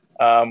defender,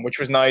 which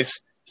was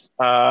nice.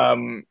 I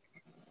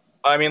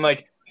mean,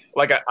 like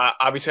I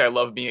obviously I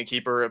love being a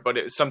keeper, but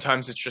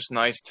sometimes it's just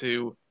nice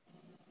to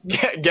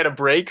get a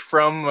break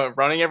from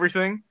running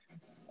everything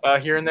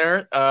here and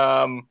there.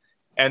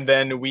 And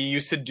then we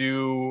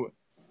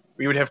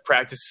would have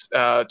practice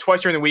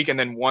twice during the week and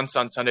then once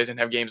on Sundays, and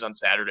have games on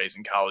Saturdays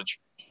in college.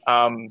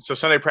 So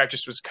Sunday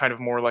practice was kind of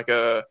more like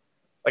a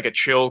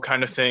chill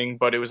kind of thing,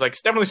 but it was like,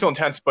 it's definitely still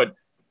intense, but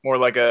more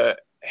like a,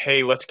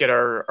 hey, let's get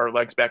our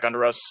legs back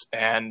under us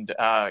and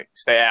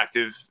stay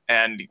active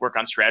and work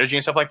on strategy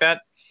and stuff like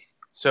that.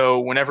 So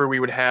whenever we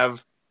would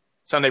have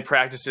Sunday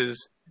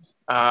practices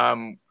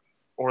or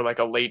like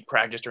a late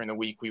practice during the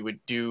week, we would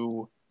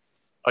do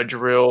a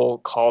drill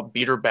called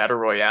Beater Battle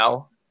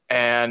Royale.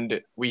 And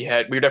we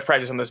would have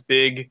practice on this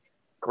big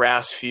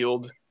grass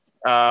field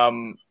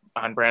on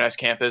Brandeis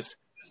campus,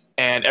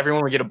 and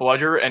everyone would get a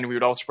bludger, and we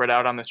would all spread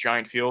out on this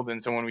giant field,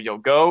 and someone would yell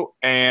 "go,"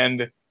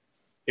 and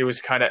it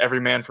was kind of every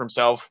man for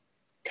himself,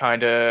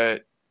 kind of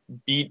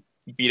beat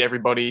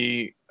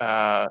everybody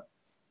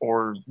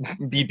or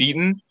be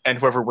beaten, and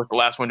whoever was the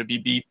last one to be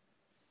beat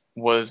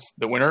was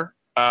the winner.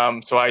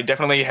 So I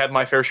definitely had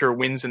my fair share of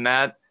wins in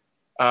that,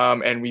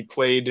 and we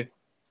played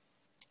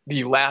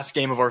the last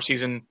game of our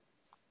season.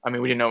 I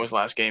mean, we didn't know it was the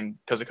last game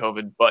because of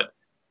COVID, but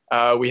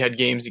we had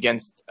games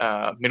against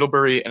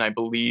Middlebury and I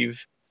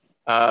believe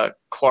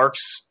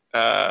Clark's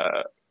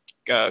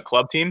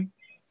club team.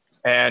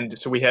 And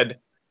so we had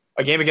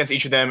a game against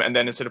each of them, and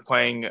then instead of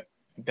playing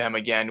them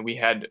again, we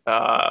had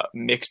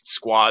mixed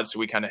squads. So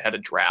we kind of had a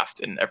draft,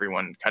 and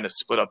everyone kind of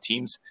split up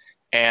teams.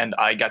 And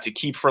I got to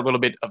keep for a little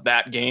bit of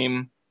that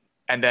game,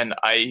 and then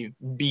I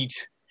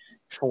beat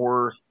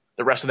for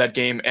the rest of that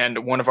game.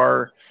 And one of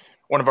our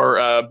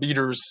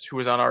beaters who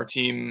was on our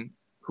team,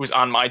 who was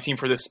on my team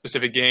for this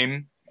specific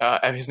game,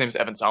 his name is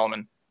Evan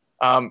Solomon.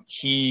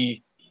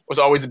 He was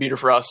always the beater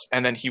for us,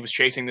 and then he was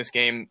chasing this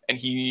game, and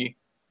he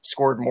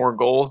scored more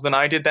goals than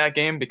I did that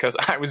game because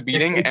I was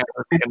beating, and it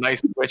was like a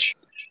nice switch.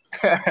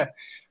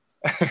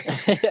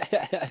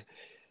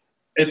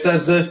 It's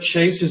as if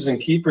chasers and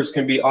keepers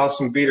can be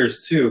awesome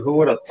beaters too. Who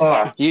would have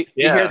thought? You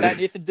hear that,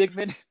 Nathan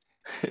Digman?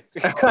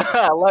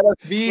 Let us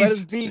beat. Let us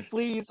beat,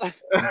 please.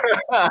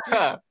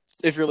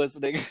 If you're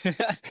listening.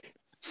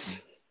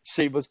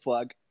 Shameless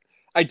plug.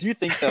 I do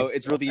think, though,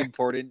 it's really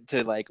important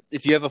to, like,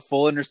 if you have a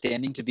full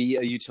understanding to be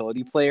a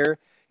utility player,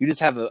 you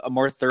just have a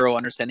more thorough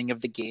understanding of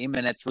the game,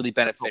 and it's really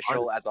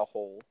beneficial as a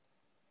whole.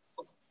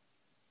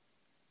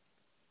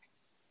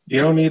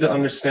 You don't need to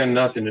understand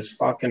nothing. Just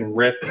fucking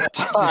rip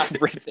it.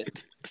 Rip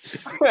it.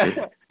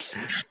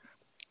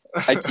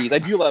 I tease. I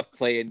do love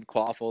playing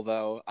Quaffle,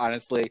 though,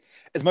 honestly.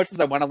 As much as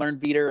I want to learn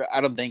beater, I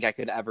don't think I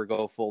could ever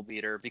go full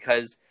beater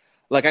because,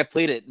 like, I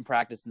played it in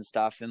practice and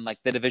stuff and,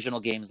 like, the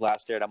divisional games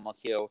last year at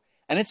MLQ,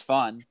 and it's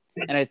fun,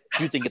 and I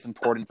do think it's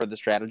important for the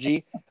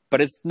strategy, but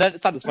it's not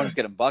as fun as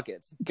getting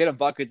buckets. Getting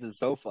buckets is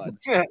so fun.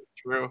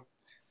 True.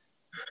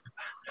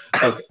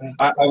 Okay.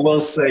 I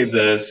will say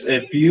this.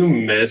 If you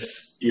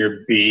miss your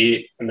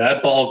beat and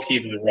that ball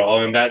keeps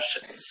rolling, that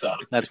shit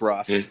sucks. That's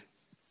rough.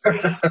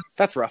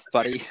 That's rough,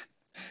 buddy.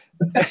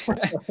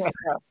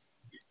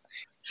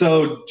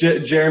 So,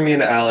 Jeremy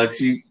and Alex,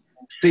 you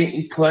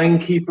playing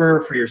keeper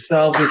for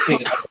yourselves and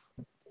seeing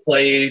others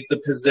play the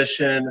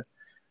position,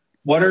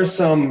 what are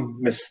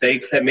some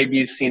mistakes that maybe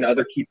you've seen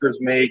other keepers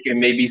make, and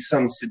maybe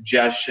some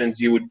suggestions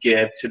you would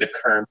give to the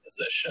current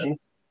position?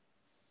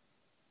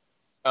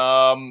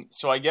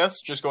 So I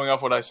guess just going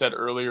off what I said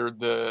earlier,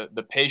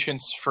 the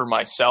patience for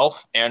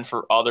myself and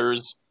for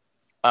others.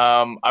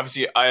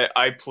 Obviously,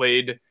 I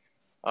played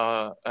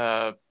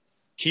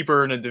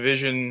keeper in a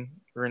division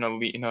or in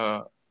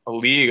a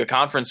league, a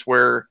conference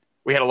where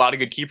we had a lot of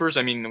good keepers.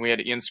 I mean, we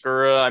had Ian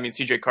Skura,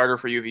 CJ Carter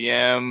for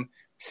UVM,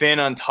 Finn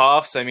on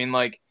Tufts. I mean,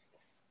 like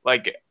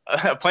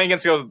playing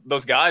against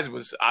those guys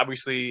was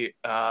obviously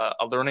a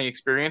learning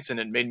experience, and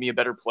it made me a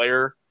better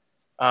player.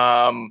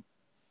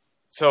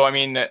 So, I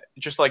mean,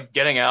 just like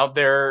getting out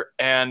there,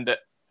 and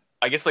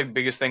I guess like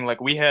biggest thing,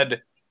 like we'd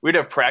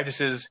have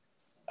practices.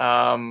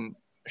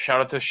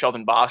 Shout out to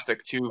Sheldon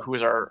Bostic too, who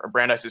was our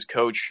Brandeis's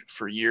coach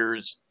for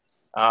years.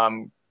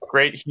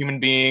 Great human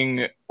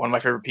being, one of my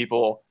favorite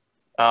people.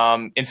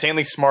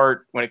 Insanely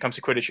smart when it comes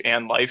to Quidditch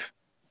and life.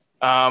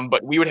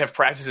 But we would have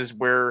practices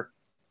where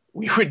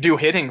we would do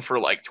hitting for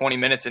like 20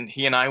 minutes, and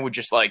he and I would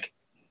just like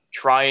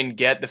try and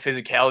get the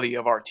physicality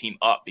of our team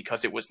up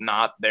because it was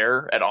not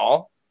there at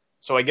all.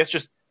 So I guess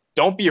just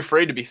don't be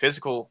afraid to be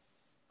physical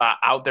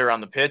out there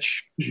on the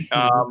pitch,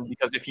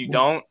 because if you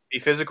don't be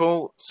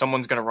physical,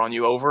 someone's going to run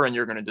you over and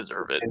you're going to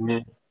deserve it.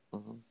 Mm-hmm.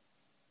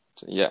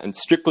 So, yeah, and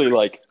strictly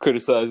like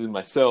criticizing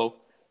myself,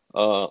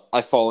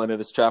 I fall into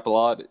this trap a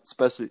lot,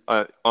 especially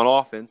on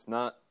offense.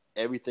 Not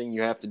everything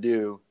you have to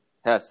do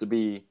has to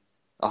be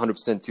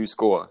 100% to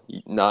score.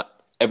 Not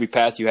every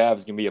pass you have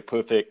is going to be a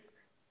perfect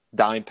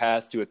dime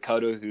pass to a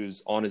cutter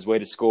who's on his way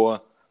to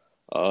score.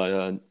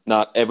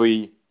 Not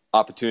every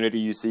opportunity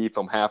you see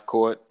from half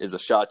court is a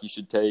shot you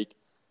should take.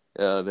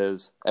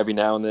 There's every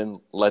now and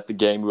then let the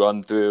game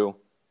run through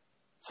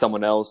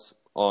someone else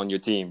on your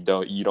team.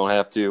 You don't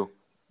have to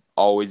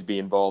always be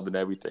involved in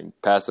everything.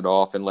 Pass it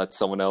off and let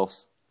someone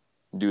else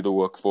do the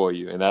work for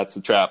you. And that's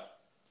a trap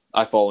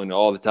I fall into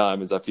all the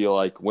time, is I feel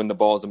like when the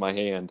ball's in my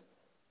hand,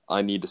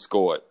 I need to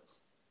score it.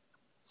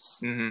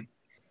 Mm-hmm.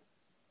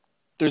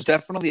 There's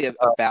definitely a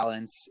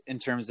balance in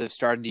terms of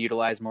starting to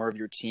utilize more of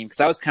your team, because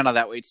I was kind of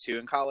that way too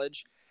in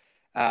college.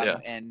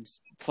 And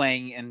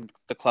playing in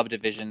the club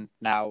division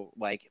now,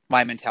 like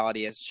my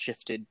mentality has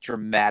shifted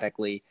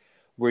dramatically,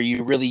 where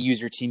you really use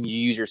your team, you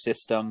use your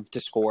system to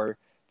score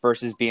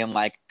versus being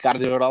like, got to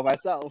do it all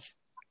myself.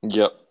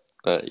 Yep.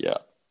 Yeah.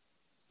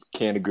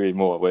 Can't agree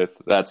more with.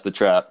 That's the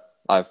trap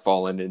I've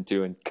fallen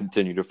into and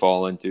continue to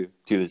fall into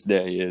to this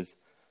day, is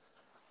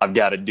I've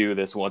got to do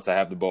this once I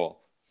have the ball.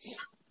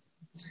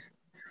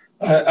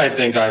 I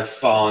think I've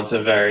fallen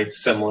into very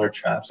similar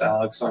traps,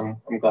 Alex.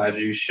 I'm glad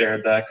you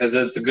shared that, because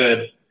it's a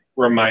good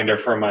reminder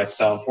for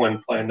myself when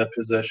playing the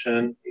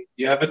position.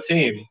 You have a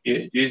team.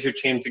 You use your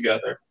team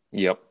together.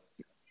 Yep.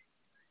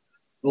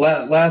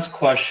 Last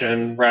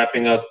question,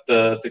 wrapping up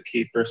the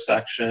keeper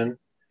section.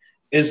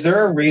 Is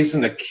there a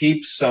reason to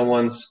keep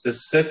someone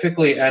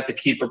specifically at the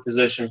keeper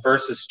position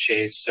versus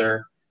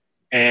chaser?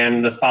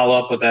 And the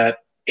follow-up with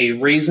that, a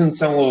reason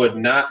someone would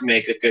not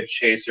make a good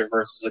chaser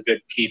versus a good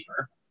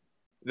keeper?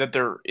 That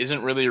there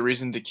isn't really a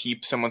reason to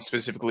keep someone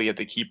specifically at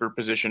the keeper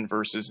position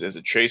versus as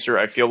a chaser.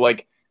 I feel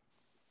like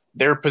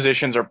their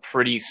positions are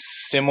pretty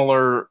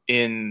similar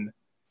in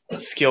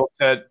skill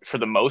set for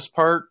the most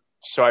part.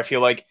 So I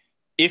feel like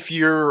if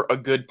you're a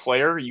good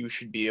player, you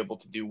should be able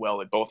to do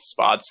well at both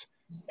spots.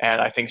 And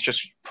I think it's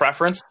just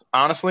preference,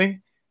 honestly.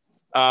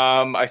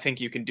 I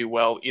think you can do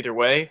well either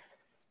way.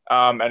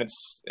 And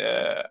it's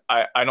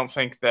I don't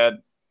think that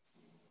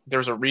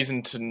there's a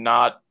reason to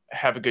not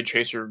have a good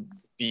chaser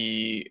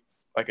be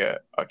like a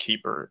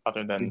keeper,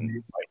 other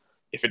than like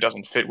if it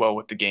doesn't fit well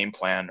with the game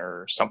plan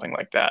or something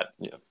like that.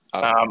 Yeah.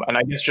 And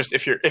I guess just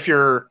if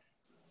you're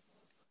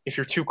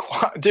too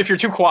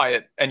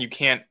quiet and you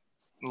can't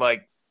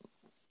like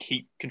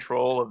keep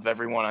control of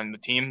everyone on the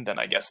team, then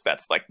I guess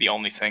that's like the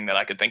only thing that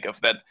I could think of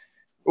that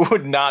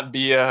would not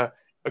be a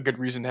good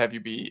reason to have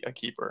you be a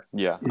keeper.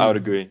 Yeah, I would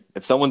agree.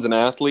 If someone's an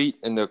athlete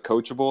and they're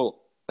coachable,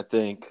 I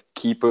think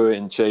keeper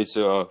and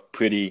chaser are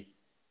pretty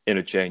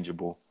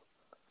interchangeable.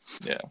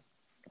 Yeah.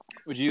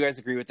 Would you guys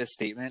agree with this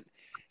statement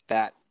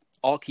that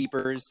all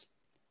keepers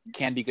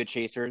can be good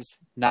chasers,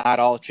 not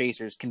all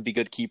chasers can be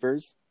good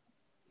keepers?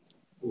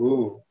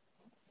 Ooh.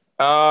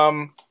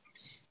 I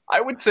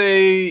would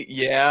say,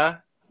 yeah,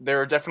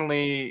 there are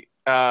definitely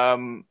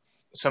some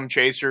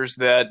chasers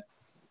that,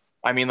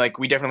 like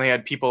we definitely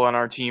had people on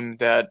our team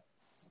that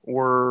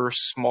were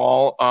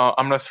small.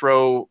 I'm going to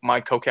throw my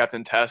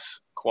co-captain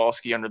Tess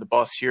Kowalski under the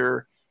bus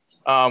here.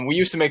 We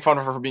used to make fun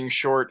of her for being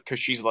short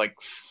because she's like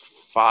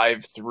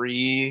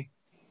 5'3".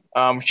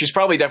 She's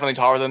probably definitely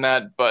taller than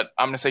that, but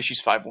I'm going to say she's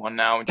 5'1"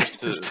 now.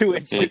 Just 2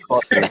 inches.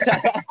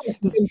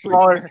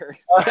 Smaller.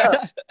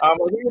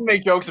 We can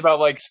make jokes about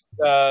like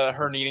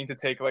her needing to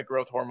take like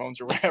growth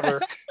hormones or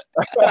whatever,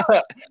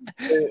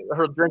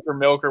 her drink her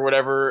milk or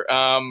whatever.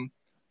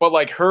 But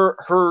like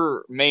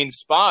her main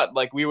spot,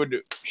 like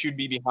she'd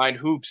be behind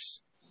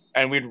hoops,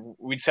 and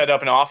we'd set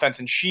up an offense,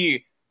 and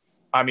she's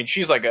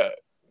like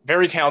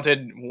very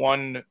talented.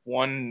 Won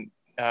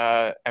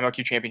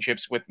MLQ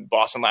championships with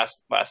Boston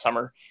last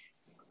summer.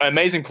 An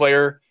amazing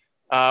player.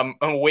 I'm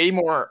way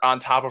more on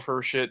top of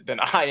her shit than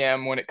I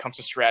am when it comes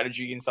to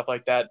strategy and stuff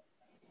like that.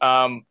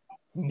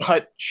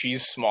 But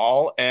she's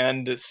small,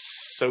 and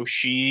so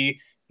she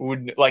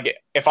would like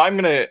if I'm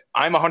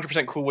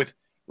 100% cool with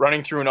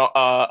running through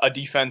a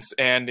defense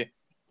and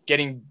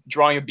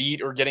drawing a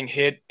beat or getting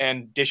hit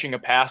and dishing a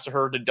pass to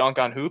her to dunk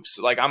on hoops.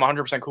 Like I'm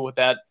 100% cool with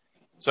that.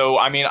 So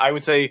I mean, I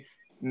would say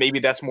maybe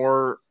that's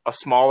more a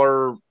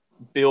smaller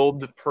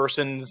build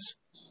person's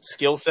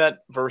skill set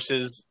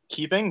versus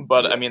keeping.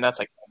 But I mean, that's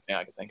like something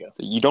I could think of.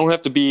 You don't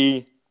have to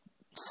be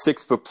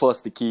 6 foot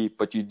plus to keep,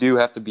 but you do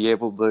have to be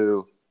able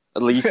to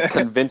at least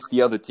convince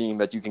the other team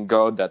that you can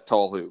guard that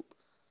tall hoop.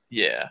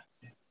 Yeah.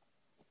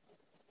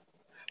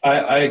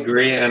 I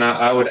agree, and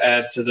I would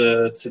add to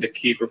the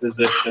keeper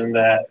position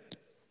that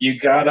you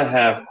gotta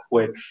have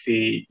quick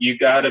feet. You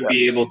gotta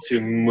be able to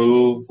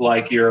move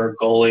like you're a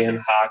goalie in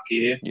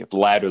hockey.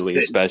 Laterally,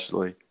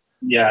 especially.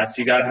 Yes,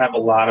 you gotta have a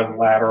lot of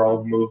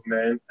lateral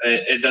movement.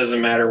 It doesn't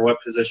matter what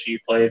position you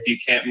play. If you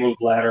can't move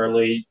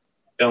laterally,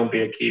 don't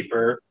be a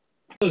keeper.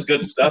 This is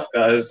good stuff,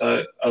 guys.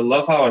 I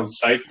love how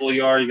insightful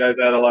you are. You guys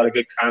add a lot of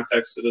good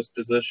context to this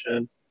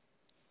position.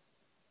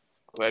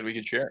 Glad we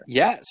could share.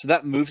 Yeah, so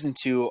that moves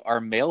into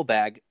our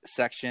mailbag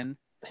section.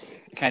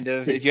 Kind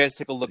of, if you guys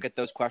take a look at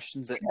those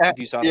questions, if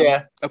you saw them.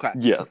 Yeah. Okay.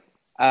 Yeah.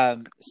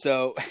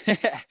 So,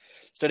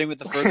 starting with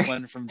the first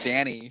one from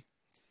Danny.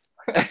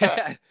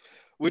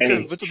 Which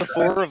of the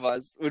four of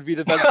us would be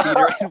the best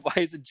beater, and why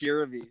is it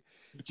Jeremy?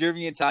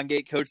 Jeremy and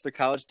Tongate coach their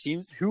college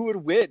teams. Who would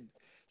win?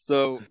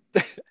 So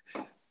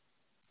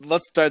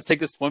let's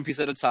take this one piece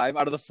at a time.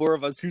 Out of the four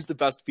of us, who's the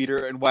best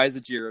beater, and why is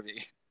it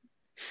Jeremy?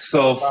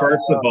 So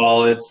first of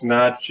all, it's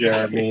not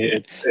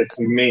Jeremy. It's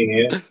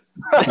me.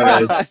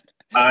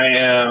 I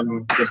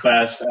am the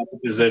best at the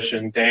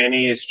position.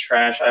 Danny is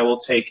trash. I will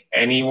take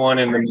anyone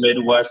in the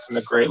Midwest and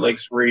the Great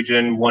Lakes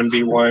region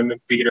 1v1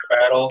 beater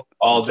battle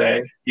all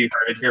day. You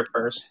heard it here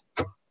first.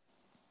 I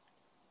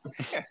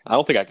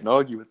don't think I can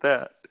argue with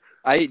that.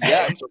 I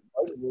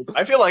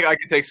feel like I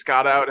could take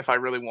Scott out if I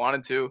really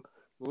wanted to.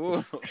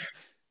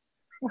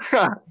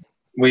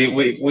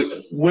 We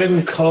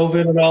when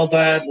COVID and all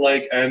that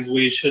ends,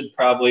 we should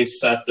probably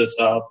set this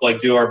up, like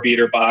do our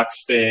beater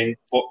box thing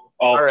for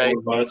all four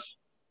of us.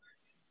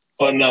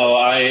 But no,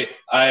 I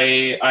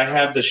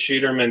have the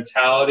shooter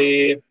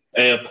mentality.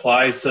 It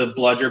applies to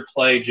bludger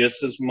play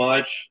just as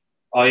much.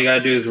 All you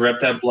gotta do is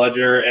rep that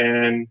bludger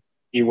and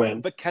you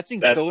win. But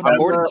catching's so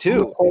important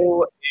too.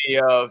 Pull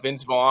a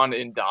Vince Vaughn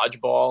in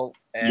dodgeball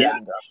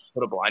and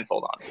put a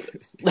blindfold on with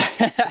it.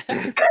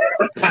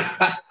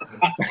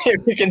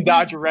 If you can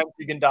dodge a rep,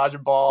 you can dodge a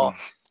ball.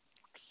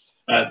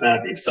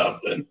 That'd be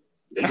something.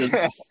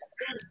 Get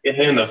hit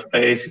in the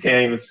face, you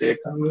can't even see it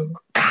coming.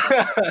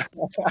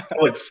 That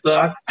would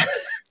suck.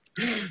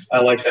 I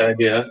like that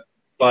idea.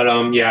 But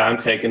I'm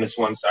taking this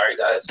one. Sorry,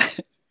 guys.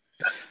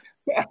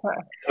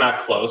 It's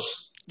not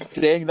close.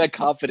 Dang, that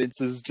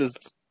confidence is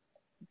just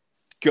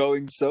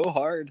going so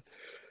hard.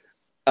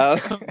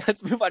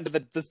 Let's move on to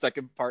the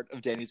second part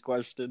of Danny's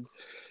question.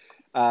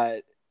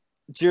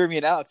 Jeremy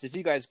and Alex, if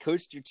you guys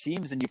coached your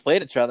teams and you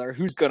played each other,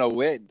 who's going to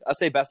win? I'll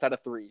say best out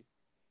of three.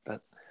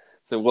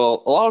 So,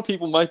 well, a lot of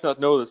people might not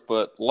know this,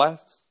 but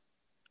last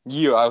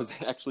year I was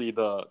actually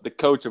the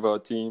coach of our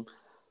team,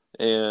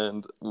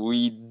 and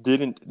we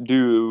didn't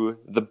do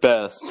the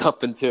best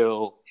up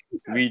until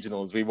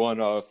regionals. We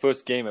won our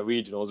first game at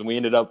regionals, and we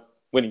ended up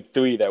winning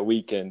 3 that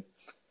weekend.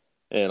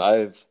 And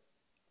I've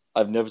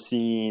never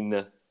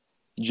seen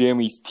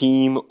Jeremy's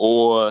team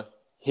or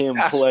him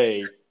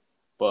play,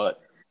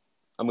 but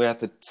I'm going to have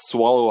to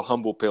swallow a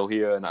humble pill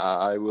here, and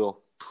I will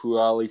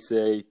probably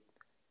say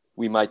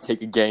we might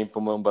take a game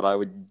from him, but I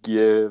would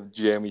give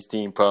Jeremy's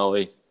team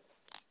probably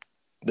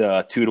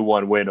the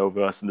 2-1 win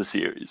over us in the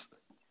series.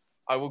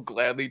 I will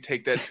gladly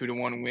take that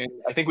 2-1 win.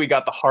 I think we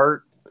got the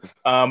heart,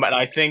 and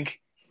I think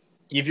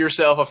give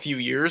yourself a few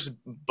years,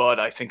 but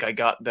I think I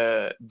got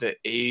the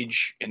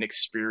age and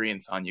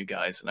experience on you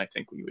guys, and I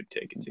think we would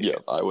take it. Yeah,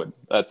 I would.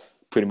 That's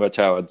pretty much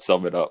how I'd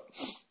sum it up.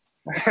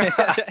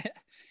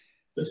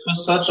 This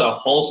was such a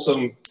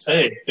wholesome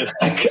take.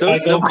 So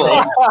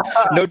simple.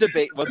 No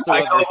debate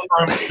whatsoever. I go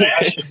from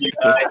bashing you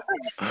guys.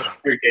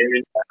 Your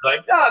gaming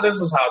like, this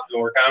is how it's going to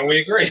work out.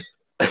 We agree.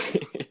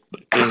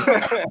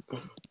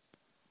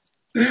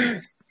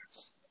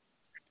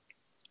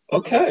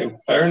 Okay,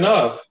 fair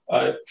enough.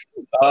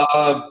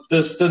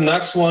 The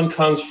next one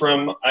comes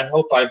from, I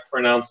hope I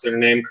pronounced their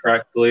name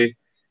correctly,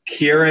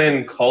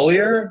 Kieran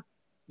Collier.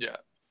 Yeah.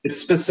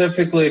 It's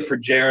specifically for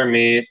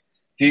Jeremy.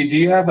 Do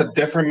you have a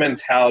different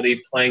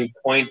mentality playing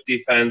point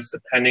defense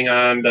depending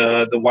on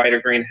the white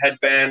or green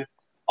headband?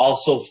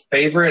 Also,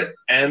 favorite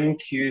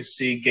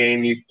MQC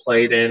game you've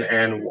played in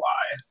and why?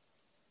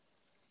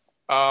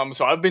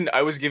 So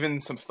I was given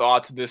some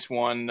thought to this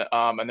one,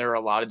 and there are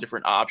a lot of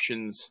different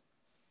options.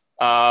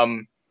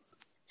 For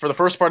the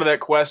first part of that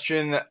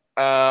question,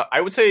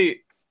 I would say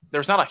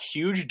there's not a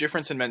huge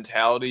difference in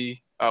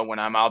mentality when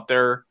I'm out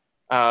there.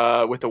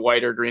 with a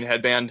white or green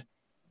headband.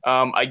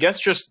 I guess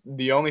just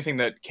the only thing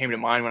that came to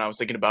mind when I was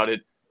thinking about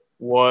it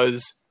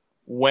was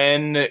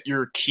when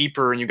you're a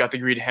keeper and you got the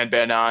green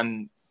headband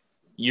on,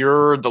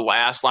 you're the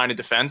last line of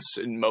defense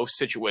in most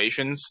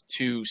situations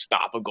to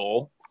stop a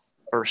goal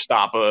or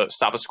stop a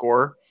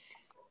score.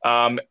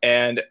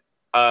 And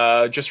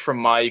just from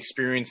my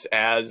experience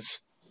as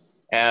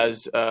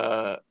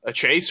a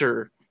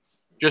chaser,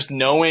 just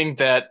knowing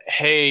that,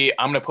 hey,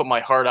 I'm going to put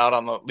my heart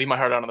out leave my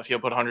heart out on the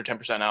field, put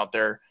 110% out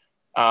there.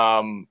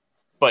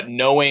 But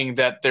knowing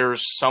that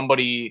there's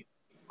somebody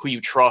who you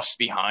trust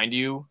behind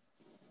you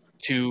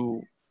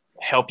to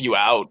help you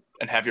out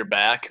and have your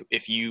back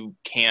if you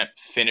can't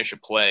finish a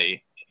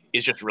play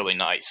is just really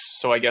nice.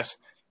 So I guess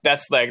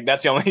that's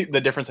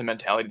the difference in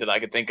mentality that I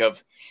could think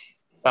of.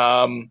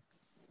 And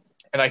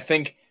I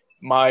think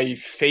my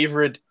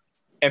favorite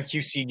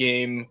MQC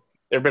game,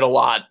 there have been a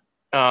lot.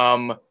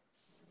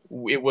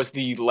 It was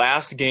the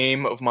last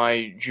game of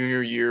my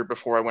junior year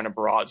before I went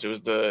abroad. So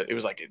it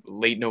was like a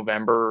late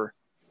November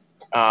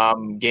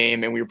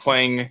game, and we were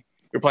playing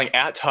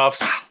at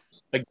Tufts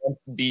against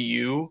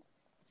BU,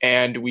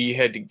 and we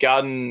had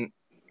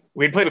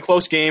played a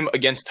close game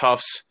against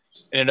Tufts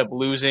and ended up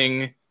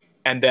losing,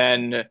 and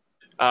then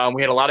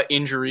we had a lot of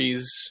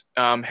injuries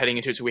heading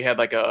into it. So we had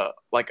like a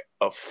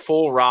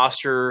full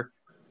roster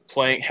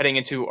heading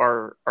into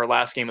our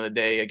last game of the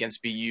day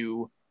against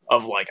BU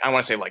of I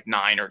want to say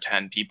 9 or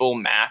 10 people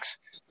max.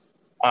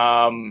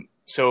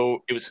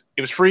 So it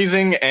was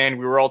freezing, and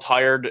we were all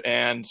tired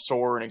and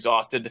sore and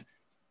exhausted.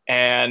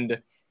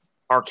 And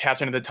our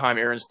captain at the time,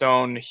 Aaron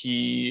Stone,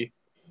 he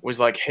was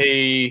like,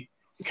 hey,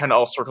 we kind of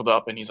all circled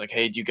up, and he's like,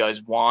 hey, do you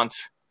guys want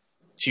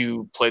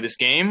to play this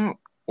game,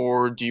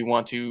 or do you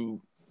want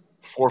to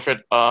forfeit?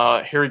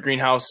 Harry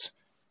Greenhouse,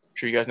 I'm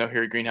sure you guys know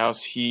Harry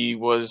Greenhouse. He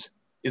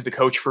is the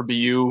coach for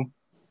BU.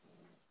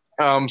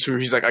 So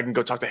he's like, I can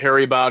go talk to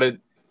Harry about it.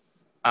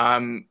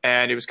 And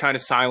it was kind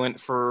of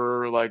silent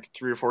for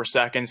 3 or 4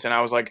 seconds, and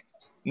I was like,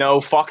 no,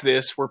 fuck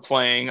this. We're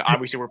playing.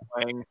 Obviously, we're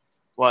playing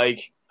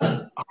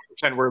 100%.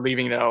 We're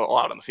leaving it all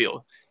out on the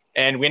field.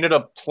 And we ended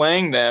up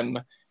playing them,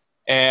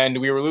 and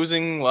we were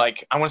losing I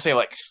want to say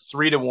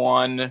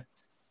 3-1.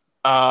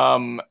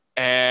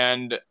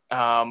 And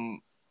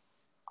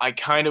I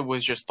kind of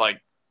was just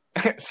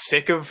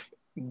sick of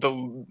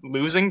the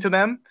losing to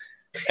them.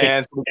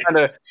 And so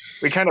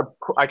I kind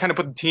of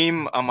put the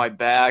team on my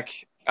back.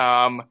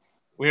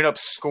 We ended up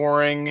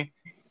scoring.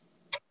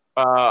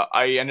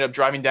 I ended up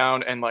driving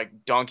down and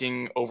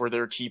dunking over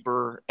their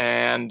keeper.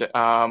 And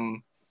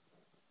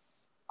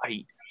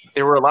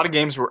there were a lot of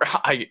games where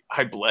I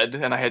bled,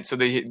 and so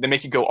they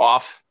make you go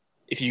off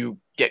if you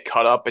get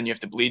cut up and you have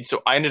to bleed.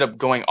 So I ended up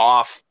going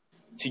off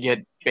to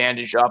get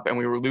bandaged up, and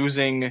we were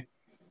losing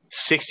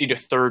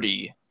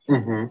 60-30.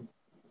 Mm-hmm.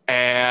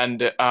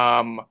 And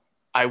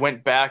I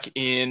went back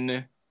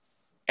in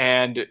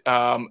and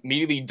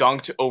immediately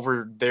dunked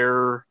over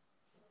their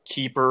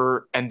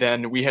keeper, and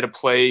then we had a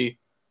play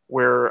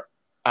where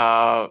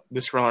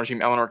this girl on our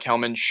team, Eleanor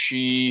Kelman,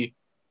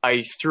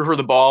 I threw her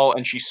the ball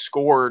and she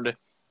scored,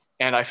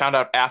 and I found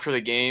out after the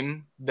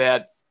game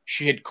that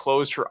she had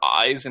closed her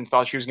eyes and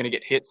thought she was going to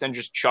get hit, and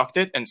just chucked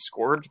it and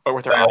scored, but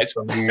with her eyes.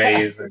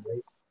 Amazing.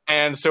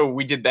 And so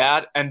we did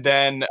that, and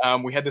then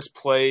we had this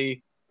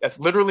play that's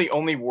literally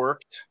only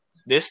worked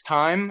this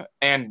time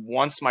and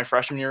once my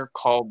freshman year,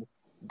 called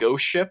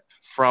Ghost Ship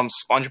from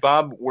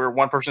SpongeBob, where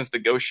one person's the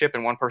ghost ship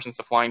and one person's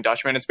the Flying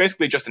Dutchman. It's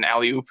basically just an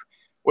alley-oop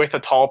with a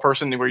tall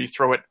person where you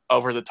throw it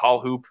over the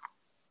tall hoop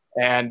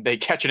and they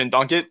catch it and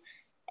dunk it.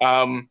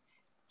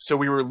 So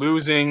we were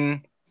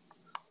losing,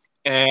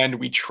 and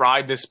we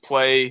tried this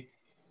play,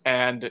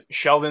 and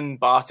Sheldon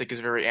Bostic is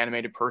a very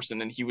animated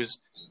person, and he was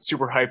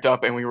super hyped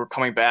up, and we were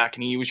coming back,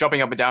 and he was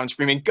jumping up and down and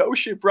screaming,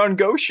 "Ghost Ship, run,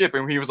 Ghost Ship!"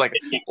 And he was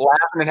laughing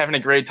and having a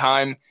great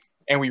time,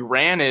 and we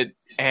ran it,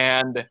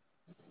 and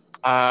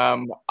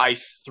I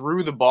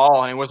threw the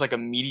ball, and it was a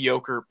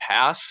mediocre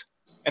pass,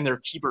 and their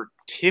keeper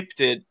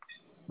tipped it,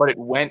 but it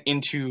went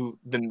into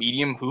the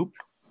medium hoop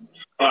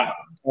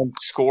and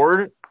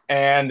scored.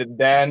 And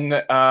then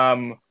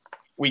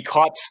we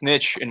caught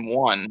snitch and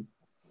won.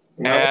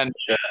 And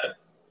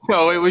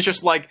so it was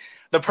just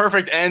the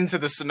perfect end to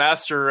the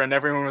semester, and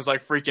everyone was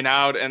freaking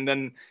out. And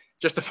then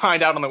just to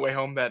find out on the way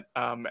home that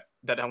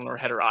that Eleanor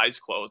had her eyes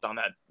closed on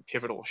that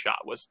pivotal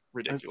shot was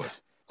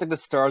ridiculous. It's the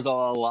stars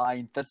all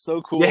aligned. That's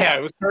so cool. Yeah,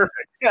 it was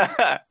perfect.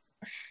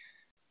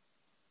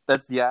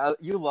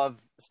 You love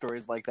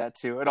stories like that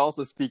too. And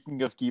also,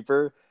 speaking of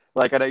keeper,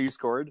 I know you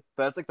scored,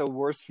 but that's the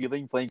worst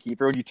feeling playing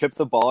keeper when you tip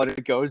the ball and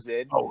it goes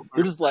in. Oh,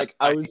 you're just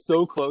I was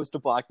so close to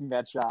blocking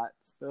that shot.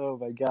 Oh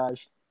my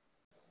gosh.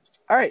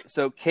 All right,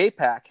 so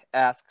K-Pack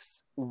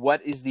asks,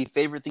 what is the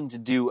favorite thing to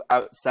do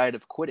outside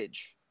of Quidditch?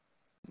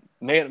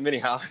 Man, many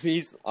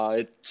hobbies.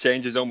 It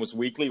changes almost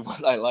weekly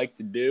what I like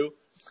to do.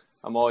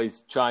 I'm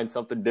always trying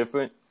something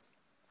different.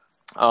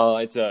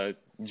 It's a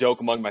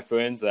joke among my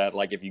friends that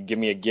if you give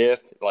me a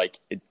gift,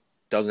 it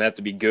doesn't have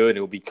to be good. It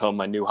will become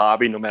my new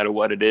hobby no matter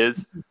what it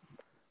is.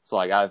 So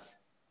I've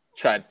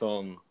tried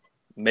from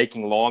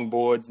making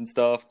longboards and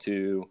stuff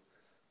to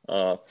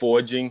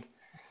forging,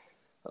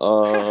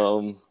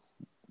 riding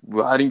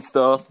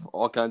stuff,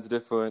 all kinds of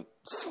different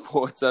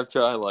sports I've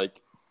tried. Like,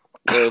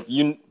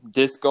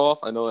 disc golf,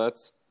 I know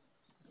that's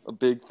a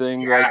big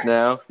thing right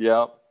now.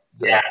 Yeah.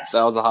 Yes.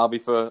 That was a hobby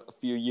for a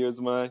few years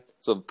of mine.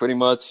 So pretty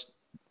much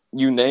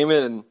you name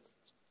it and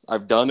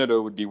I've done it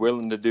or would be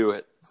willing to do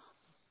it.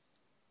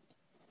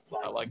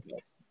 I like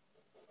that.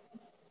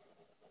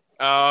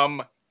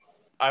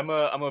 I'm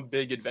a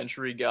big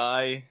adventure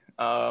guy.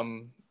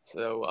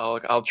 So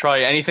I'll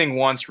try anything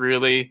once,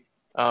 really.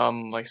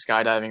 Like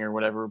skydiving or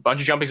whatever. Bungee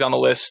jumping's on the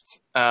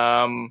list.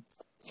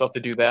 Still have to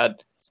do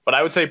that. But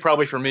I would say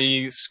probably for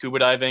me, scuba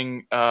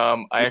diving.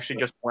 I actually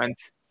just went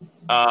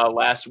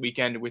last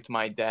weekend with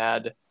my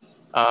dad.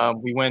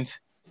 I've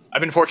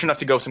been fortunate enough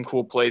to go some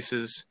cool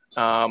places.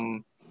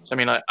 So, I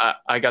mean,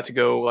 I got to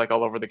go like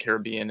all over the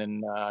Caribbean,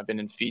 and I've been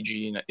in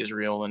Fiji and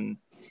Israel, and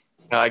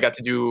I got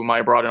to do my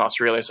abroad in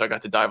Australia, so I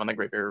got to dive on the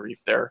Great Barrier Reef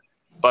there.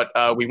 But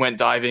we went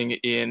diving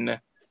in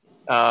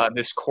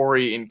this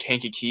quarry in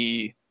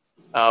Kankakee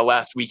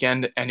last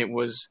weekend, and it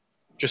was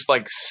just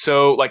like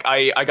so. Like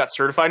I got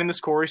certified in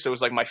this quarry, so it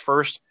was like my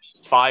first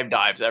 5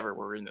 dives ever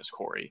were in this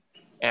quarry,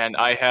 and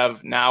I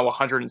have now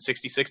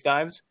 166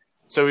 dives.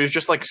 So it was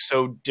just like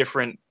so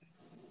different.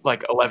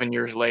 Like 11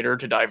 years later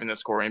to dive in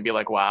this quarry and be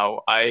like,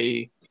 wow,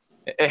 I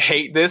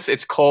hate this.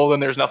 It's cold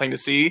and there's nothing to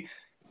see.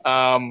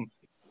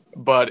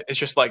 But it's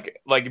just like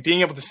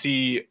being able to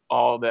see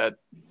all that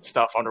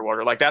stuff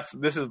underwater. Like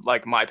this is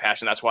like my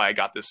passion. That's why I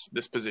got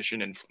this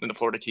position in the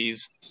Florida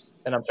Keys,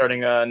 and I'm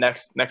starting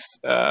next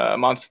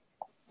month.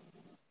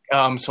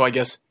 So I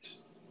guess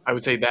I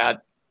would say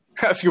that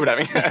scuba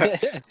diving.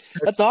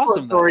 That's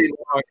awesome.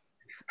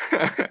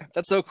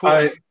 That's so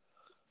cool.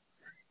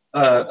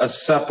 A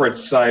separate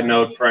side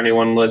note for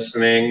anyone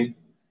listening,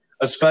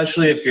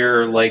 especially if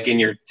you're like in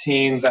your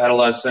teens,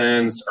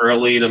 adolescents,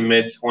 early to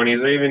mid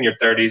 20s, or even your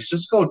 30s,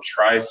 just go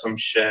try some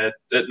shit.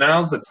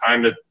 Now's the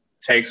time to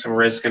take some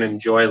risk and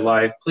enjoy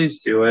life. Please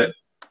do it.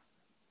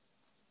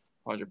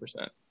 100%.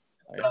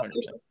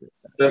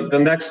 The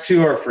next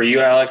 2 are for you,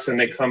 Alex, and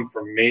they come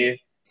from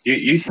me.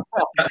 You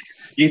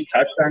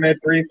touched on it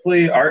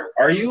briefly.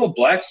 Are you a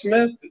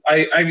blacksmith?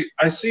 I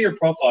see your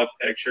profile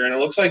picture, and it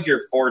looks like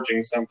you're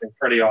forging something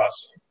pretty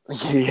awesome.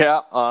 Yeah,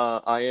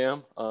 I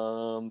am.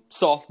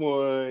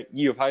 Sophomore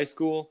year of high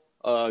school.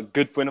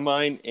 Good friend of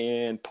mine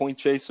and point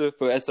chaser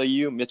for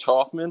SIU, Mitch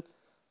Hoffman.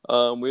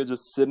 We were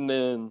just sitting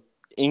in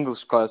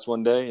English class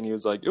one day, and he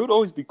was like, "It would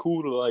always be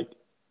cool to like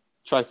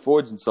try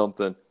forging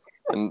something."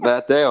 And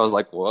that day, I was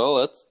like, "Well,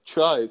 let's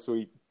try." So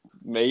we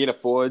made a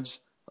forge.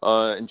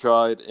 And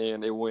tried,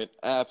 and it went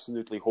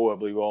absolutely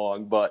horribly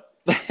wrong. But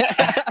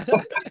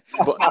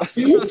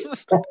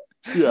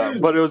yeah,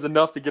 but it was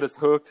enough to get us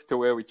hooked to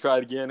where we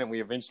tried again, and we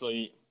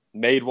eventually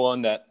made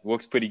one that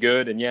works pretty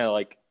good. And yeah,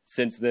 like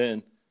since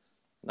then,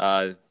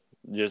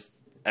 just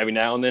every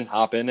now and then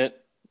hop in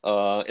it.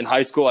 In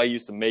high school, I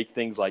used to make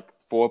things like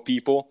for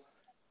people,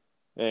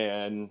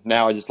 and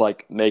now I just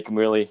like make them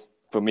really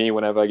for me.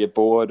 Whenever I get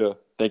bored or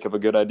think of a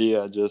good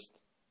idea, I just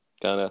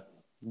kind of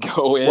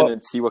go in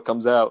and see what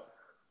comes out.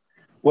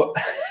 Well,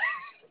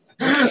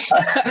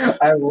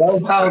 I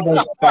love how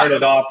this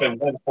started off and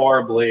went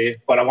horribly,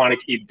 but I want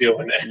to keep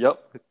doing it.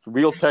 Yep,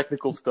 real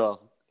technical stuff.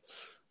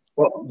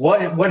 Well,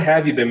 what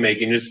have you been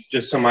making?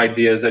 Just some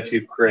ideas that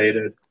you've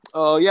created.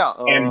 Oh yeah,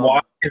 and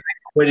why isn't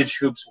Quidditch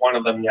hoops one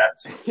of them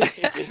yet?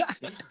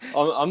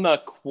 I'm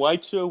not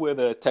quite sure where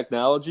the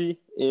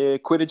technology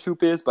Quidditch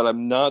hoop is, but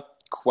I'm not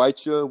quite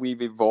sure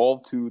we've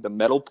evolved to the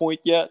metal point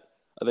yet.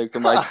 I think there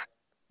might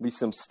be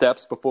some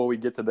steps before we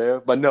get to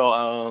there, but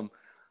no.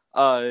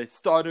 It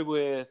started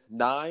with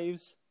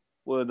knives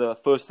were the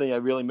first thing I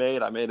really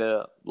made. I made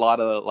a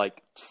lot of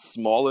like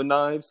smaller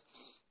knives.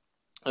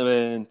 And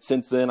then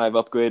since then I've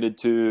upgraded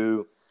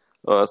to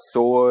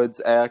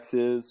swords,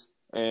 axes,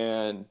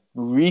 and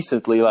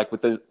recently, like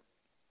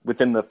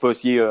within the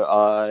first year,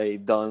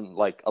 I've done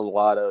like a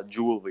lot of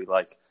jewelry,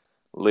 like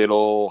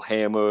little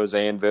hammers,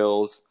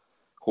 anvils,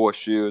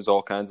 horseshoes,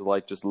 all kinds of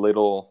like just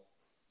little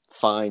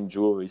fine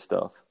jewelry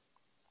stuff.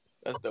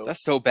 That's dope.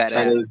 That's so badass.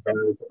 That is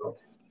very dope.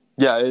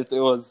 Yeah, it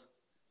was,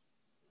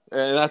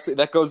 and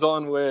that goes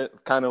on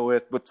with kind of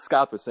with what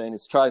Scott was saying.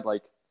 It's tried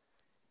like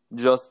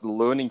just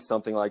learning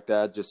something like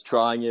that, just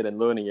trying it and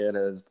learning it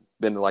has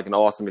been like an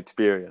awesome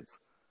experience.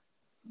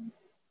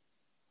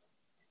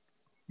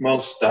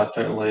 Most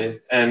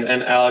definitely. And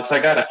Alex, I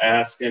gotta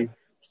ask, and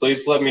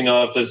please let me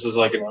know if this is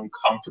like an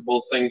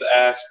uncomfortable thing to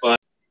ask, but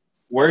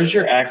where's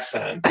your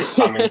accent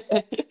coming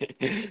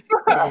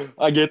from?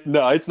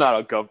 No, it's not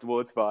uncomfortable.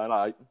 It's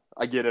fine.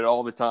 I get it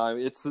all the time.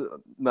 It's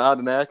not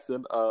an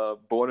accent.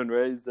 Born and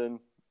raised in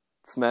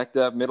smack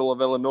dab middle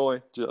of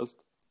Illinois.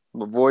 Just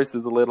my voice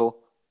is a little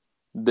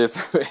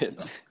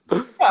different.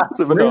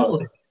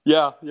 Really?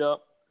 Yeah.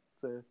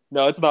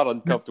 No, it's not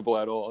uncomfortable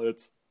at all.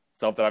 It's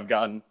something I've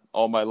gotten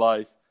all my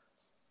life.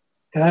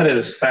 That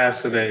is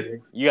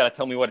fascinating. You got to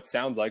tell me what it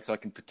sounds like so I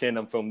can pretend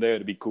I'm from there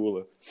to be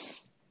cooler.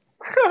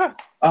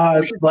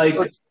 Like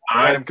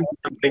I'm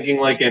thinking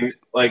like a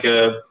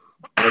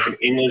like an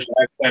English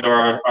accent or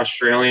an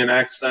Australian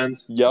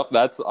accent? Yep,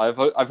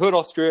 I've heard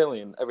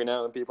Australian every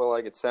now and then. People are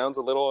like, it sounds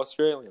a little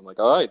Australian. I'm like,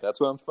 all right, that's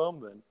where I'm from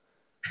then.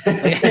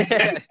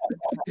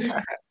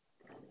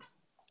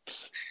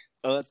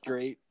 Oh, that's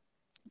great.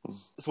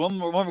 So one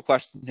more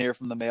question here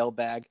from the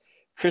mailbag.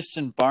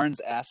 Christian Barnes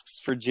asks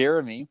for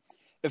Jeremy,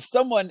 if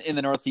someone in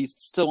the Northeast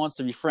still wants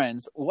to be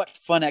friends, what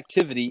fun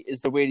activity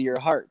is the way to your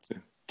heart? ...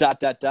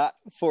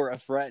 for a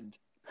friend.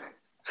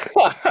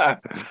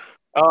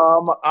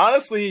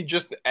 Honestly,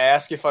 just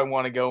ask if I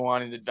want to go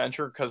on an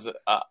adventure because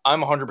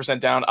I'm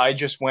 100% down. I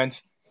just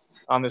went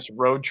on this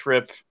road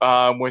trip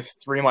with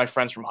 3 of my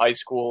friends from high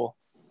school,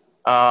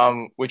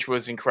 which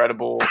was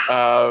incredible.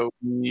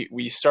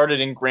 We started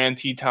in Grand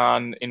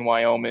Teton in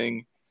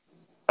Wyoming,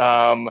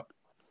 and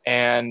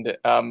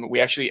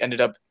we actually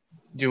ended up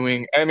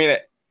doing. I mean,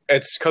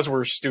 it's because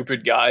we're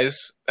stupid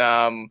guys.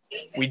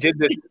 We did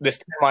this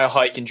 10-mile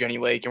hike in Jenny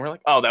Lake, and we're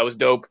like, oh, that was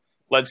dope.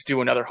 Let's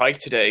do another hike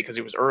today because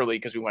it was early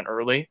because we went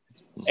early.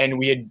 And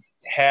we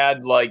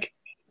had like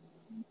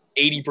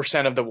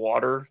 80% of the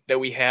water that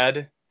we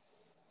had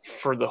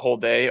for the whole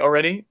day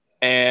already.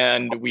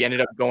 And we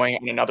ended up going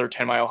on another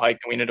 10-mile hike.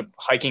 And we ended up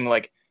hiking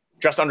like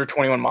just under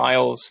 21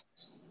 miles.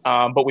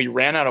 But we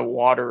ran out of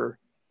water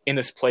in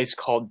this place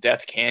called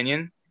Death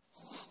Canyon.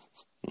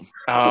 In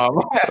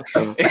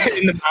the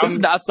This is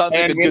not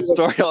sounding like a good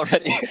story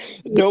already.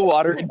 No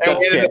water in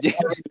Death Canyon.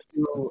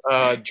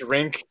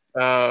 Drink,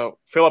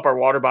 fill up our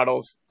water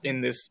bottles in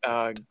this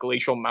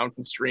glacial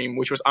mountain stream,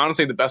 which was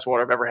honestly the best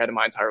water I've ever had in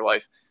my entire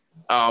life.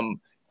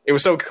 It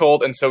was so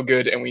cold and so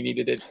good, and we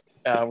needed it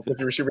because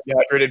we were super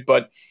dehydrated.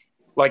 But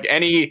like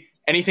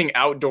anything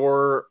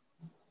outdoor,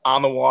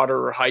 on the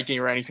water, or hiking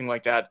or anything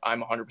like that,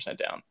 I'm 100%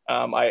 down.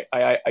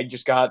 I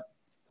just got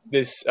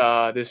this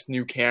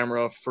new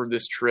camera for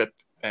this trip,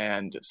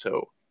 and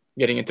so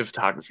getting into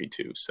photography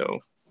too. So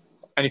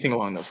anything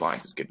along those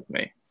lines is good with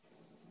me.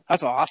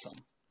 That's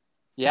awesome.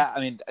 Yeah, I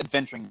mean,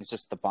 adventuring is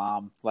just the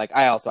bomb. Like,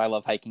 I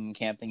love hiking and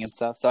camping and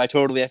stuff, so I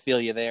feel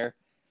you there.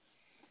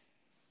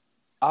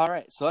 All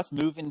right, so let's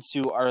move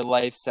into our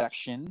life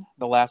section,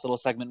 the last little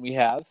segment we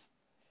have.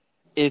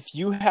 If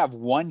you have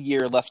 1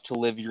 year left to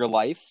live your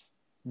life,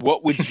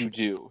 what would you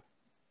do?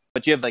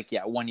 But you have,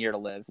 1 year to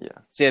live. Yeah.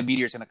 Say a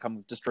meteor's going to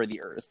come destroy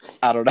the Earth.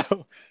 I don't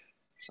know.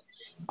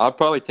 I'd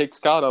probably take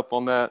Scott up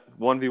on that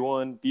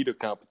 1v1 beater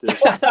competition.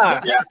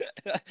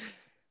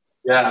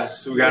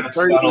 Yes, we got to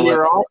settle it.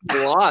 Off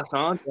the loss,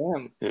 huh?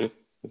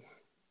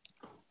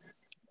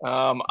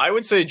 Damn. I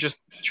would say just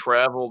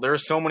travel. There are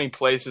so many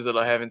places that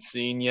I haven't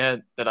seen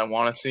yet that I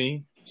want to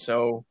see.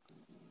 So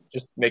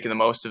just making the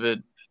most of it.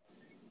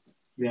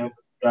 Yeah,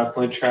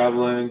 definitely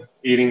traveling,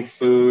 eating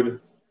food.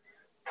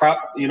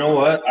 You know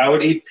what? I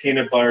would eat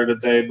peanut butter the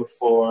day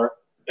before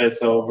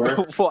it's over.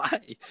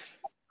 Why?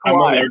 I'm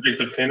allergic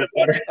to peanut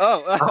butter.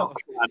 Oh,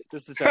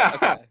 just to try.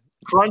 Okay.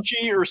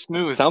 Crunchy or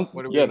smooth?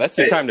 That's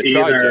your time to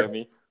try,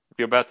 Jeremy. If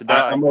you're about to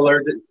die. I'm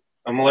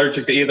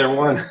allergic to either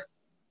one.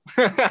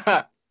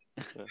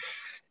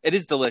 It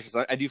is delicious.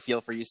 I do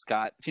feel for you,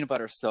 Scott. Peanut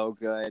butter is so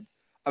good.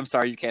 I'm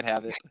sorry you can't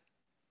have it.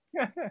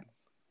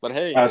 But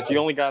hey, if you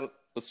only got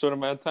a certain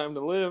amount of time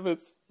to live,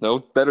 it's no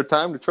better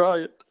time to try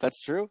it.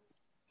 That's true.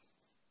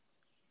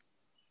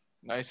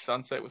 Nice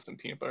sunset with some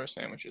peanut butter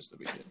sandwiches to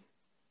be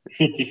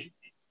good.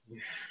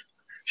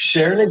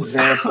 Share an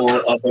example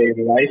of a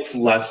life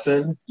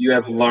lesson you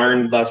have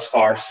learned thus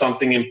far,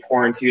 something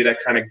important to you that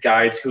kind of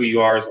guides who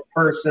you are as a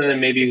person and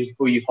maybe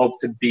who you hope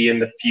to be in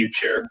the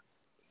future.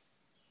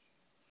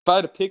 If I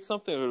had to pick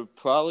something, it would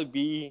probably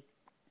be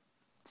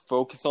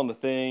focus on the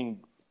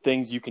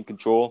things you can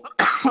control.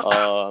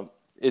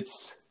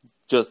 It's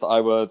just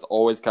I was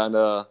always kind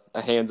of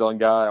a hands-on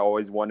guy. I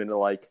always wanted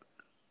to,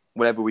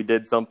 whenever we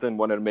did something,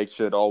 wanted to make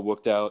sure it all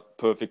worked out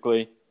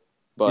perfectly.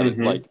 But,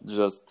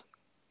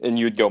 and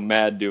you'd go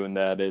mad doing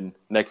that, and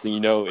next thing you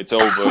know, it's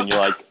over, and you're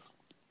like,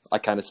 I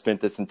kind of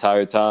spent this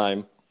entire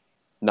time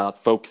not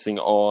focusing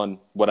on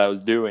what I was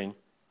doing,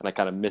 and I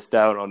kind of missed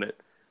out on it.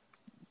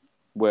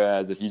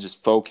 Whereas if you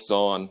just focus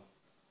on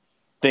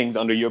things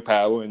under your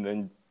power and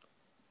then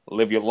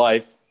live your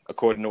life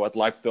according to what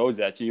life throws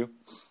at you,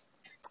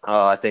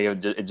 I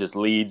think it just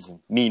leads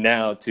me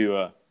now to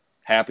a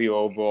happier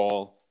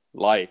overall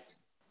life.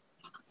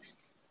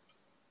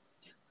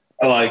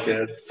 I like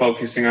it.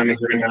 Focusing on the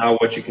here and now,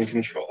 what you can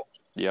control.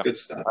 Yeah. Good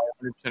stuff.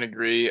 I 100%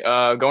 agree.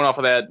 Going off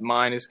of that,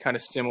 mine is kind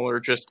of similar.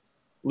 Just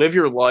live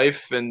your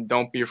life and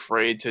don't be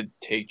afraid to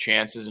take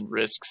chances and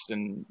risks.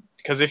 And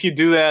because if you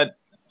do that,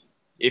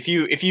 if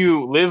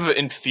you live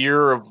in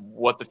fear of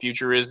what the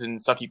future is and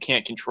stuff you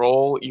can't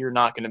control, you're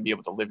not going to be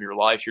able to live your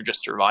life. You're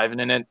just surviving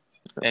in it,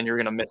 and you're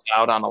going to miss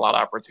out on a lot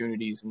of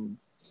opportunities and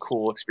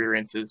cool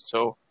experiences.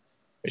 So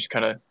just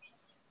kind of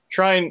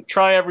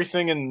try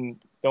everything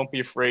and don't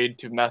be afraid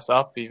to mess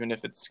up, even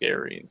if it's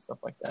scary and stuff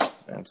like that.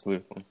 So.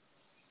 Absolutely.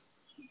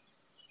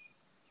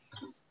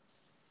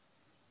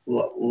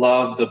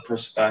 Love the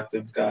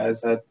perspective,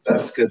 guys.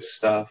 That's good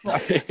stuff.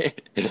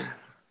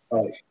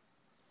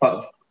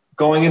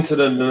 Going into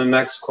the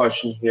next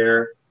question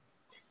here.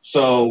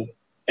 So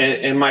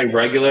in my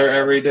regular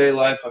everyday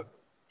life,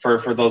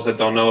 for those that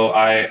don't know,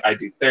 I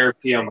do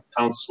therapy. I'm a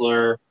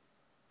counselor,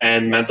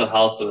 and mental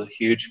health is a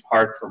huge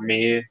part for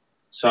me.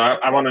 So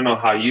I want to know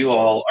how you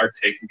all are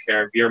taking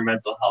care of your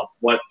mental health.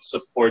 What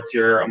supports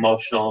your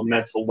emotional and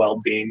mental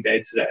well-being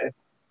day to day?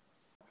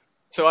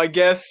 So I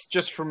guess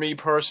just for me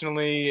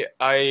personally,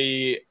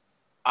 I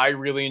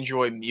really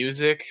enjoy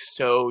music.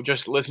 So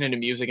just listening to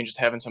music and just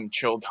having some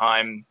chill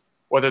time,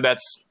 whether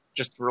that's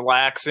just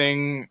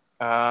relaxing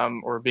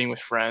or being with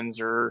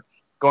friends or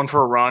going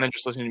for a run and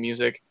just listening to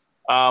music.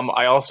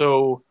 I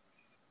also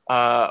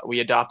we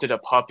adopted a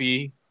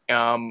puppy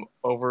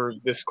over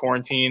this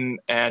quarantine,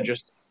 and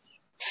just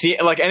see,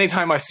 like,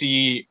 anytime I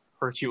see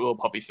her cute little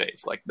puppy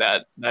face, like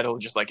that'll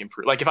just like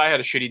improve. Like if I had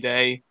a shitty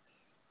day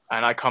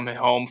and I come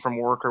home from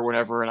work or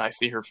whatever and I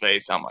see her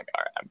face, I'm like,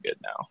 all right, I'm good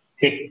now.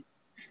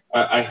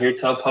 I hear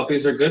tall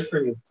puppies are good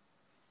for you.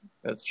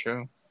 That's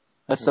true.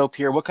 That's so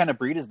pure. What kind of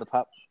breed is the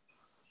pup?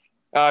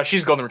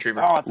 She's golden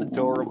retriever. Oh, it's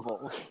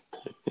adorable.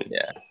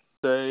 Yeah.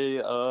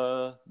 Say,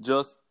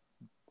 just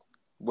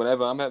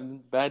whenever I'm having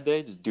a bad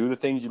day, just do the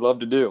things you love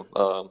to do.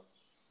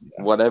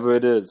 Whatever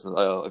it is.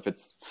 If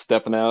it's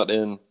stepping out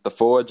in the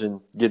forge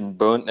and getting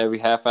burnt every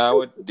half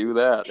hour, do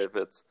that. If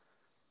it's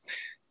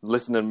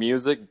listening to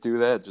music, do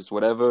that. Just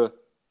whatever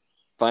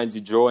finds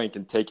you joy and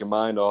can take your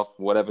mind off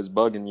whatever's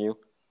bugging you.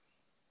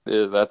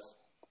 Yeah, that's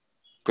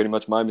pretty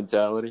much my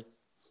mentality.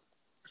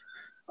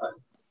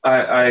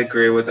 I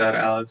agree with that,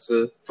 Alex.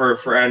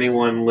 For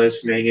anyone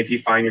listening, if you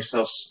find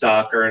yourself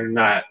stuck or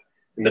not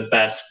in the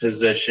best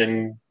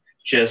position,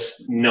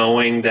 just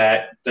knowing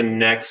that the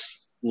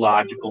next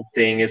logical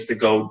thing is to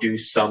go do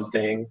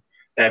something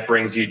that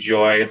brings you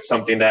joy. It's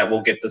something that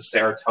will get the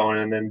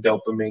serotonin and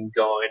dopamine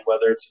going,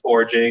 whether it's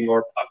foraging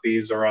or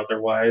puppies or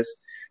otherwise.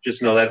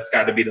 Just know that it's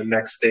got to be the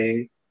next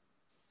thing.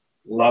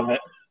 Love it.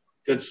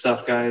 Good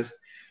stuff, guys.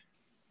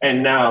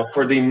 And now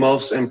for the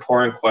most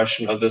important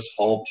question of this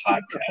whole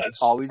podcast.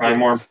 Probably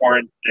more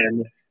important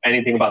than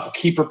anything about the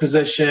keeper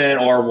position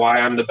or why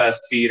I'm the best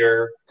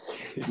feeder.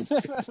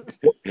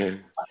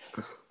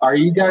 Are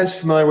you guys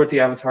familiar with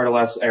the Avatar: The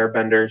Last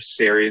Airbender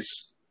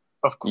series?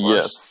 Of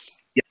course.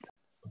 Yes.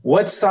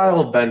 What style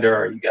of bender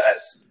are you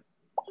guys?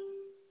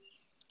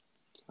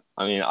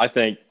 I mean, I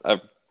think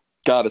I've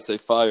got to say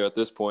fire at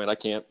this point. I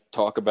can't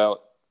talk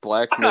about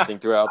blacksmithing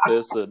throughout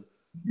this and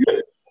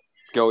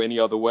go any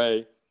other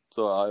way.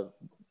 So I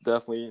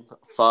definitely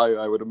fire,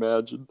 I would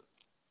imagine.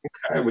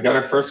 Okay, we got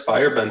our first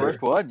firebender.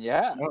 First one,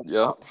 yeah.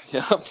 Yep.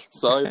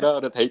 Sorry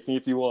about it. Hate me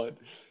if you want.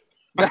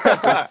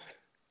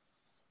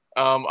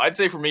 I'd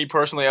say for me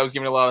personally, I was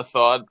giving it a lot of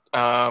thought.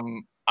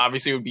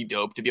 Obviously, it would be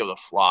dope to be able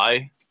to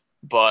fly,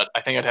 but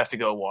I think I'd have to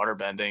go water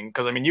bending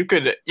because I mean, you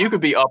could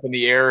be up in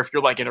the air if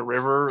you're like in a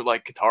river,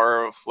 like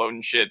Katara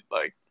floating shit.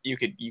 Like you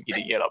could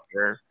get up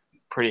there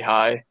pretty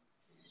high.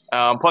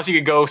 Plus, you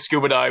could go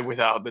scuba dive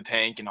without the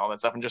tank and all that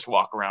stuff, and just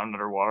walk around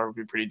underwater. It would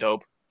be pretty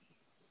dope.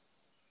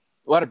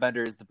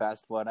 Waterbender is the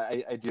best one.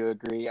 I do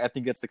agree. I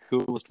think it's the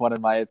coolest one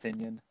in my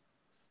opinion.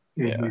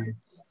 Yeah.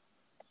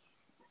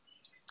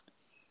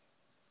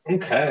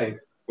 Okay,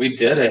 we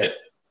did it.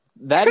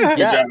 That is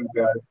Yeah.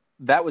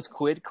 That was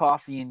Quid,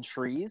 Coffee, and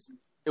Trees.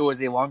 It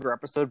was a longer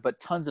episode, but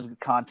tons of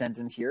content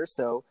in here.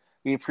 So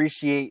we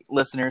appreciate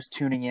listeners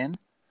tuning in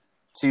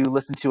to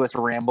listen to us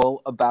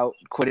ramble about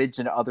Quidditch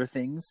and other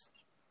things.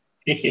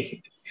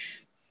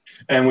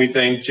 And we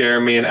thank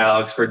Jeremy and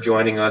Alex for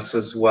joining us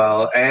as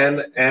well,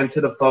 and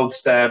to the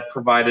folks that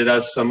provided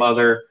us some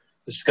other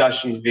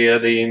discussions via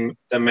the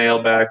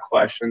mailbag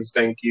questions.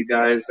 Thank you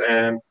guys.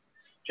 And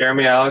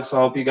Jeremy, Alex, I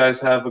hope you guys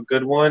have a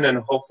good one, and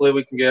hopefully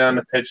we can get on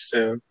the pitch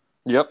soon.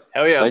 Yep.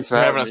 Hell yeah! Thanks for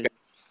having us.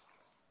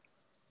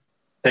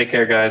 Take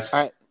care, guys.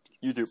 All right.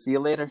 You too. See you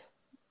later.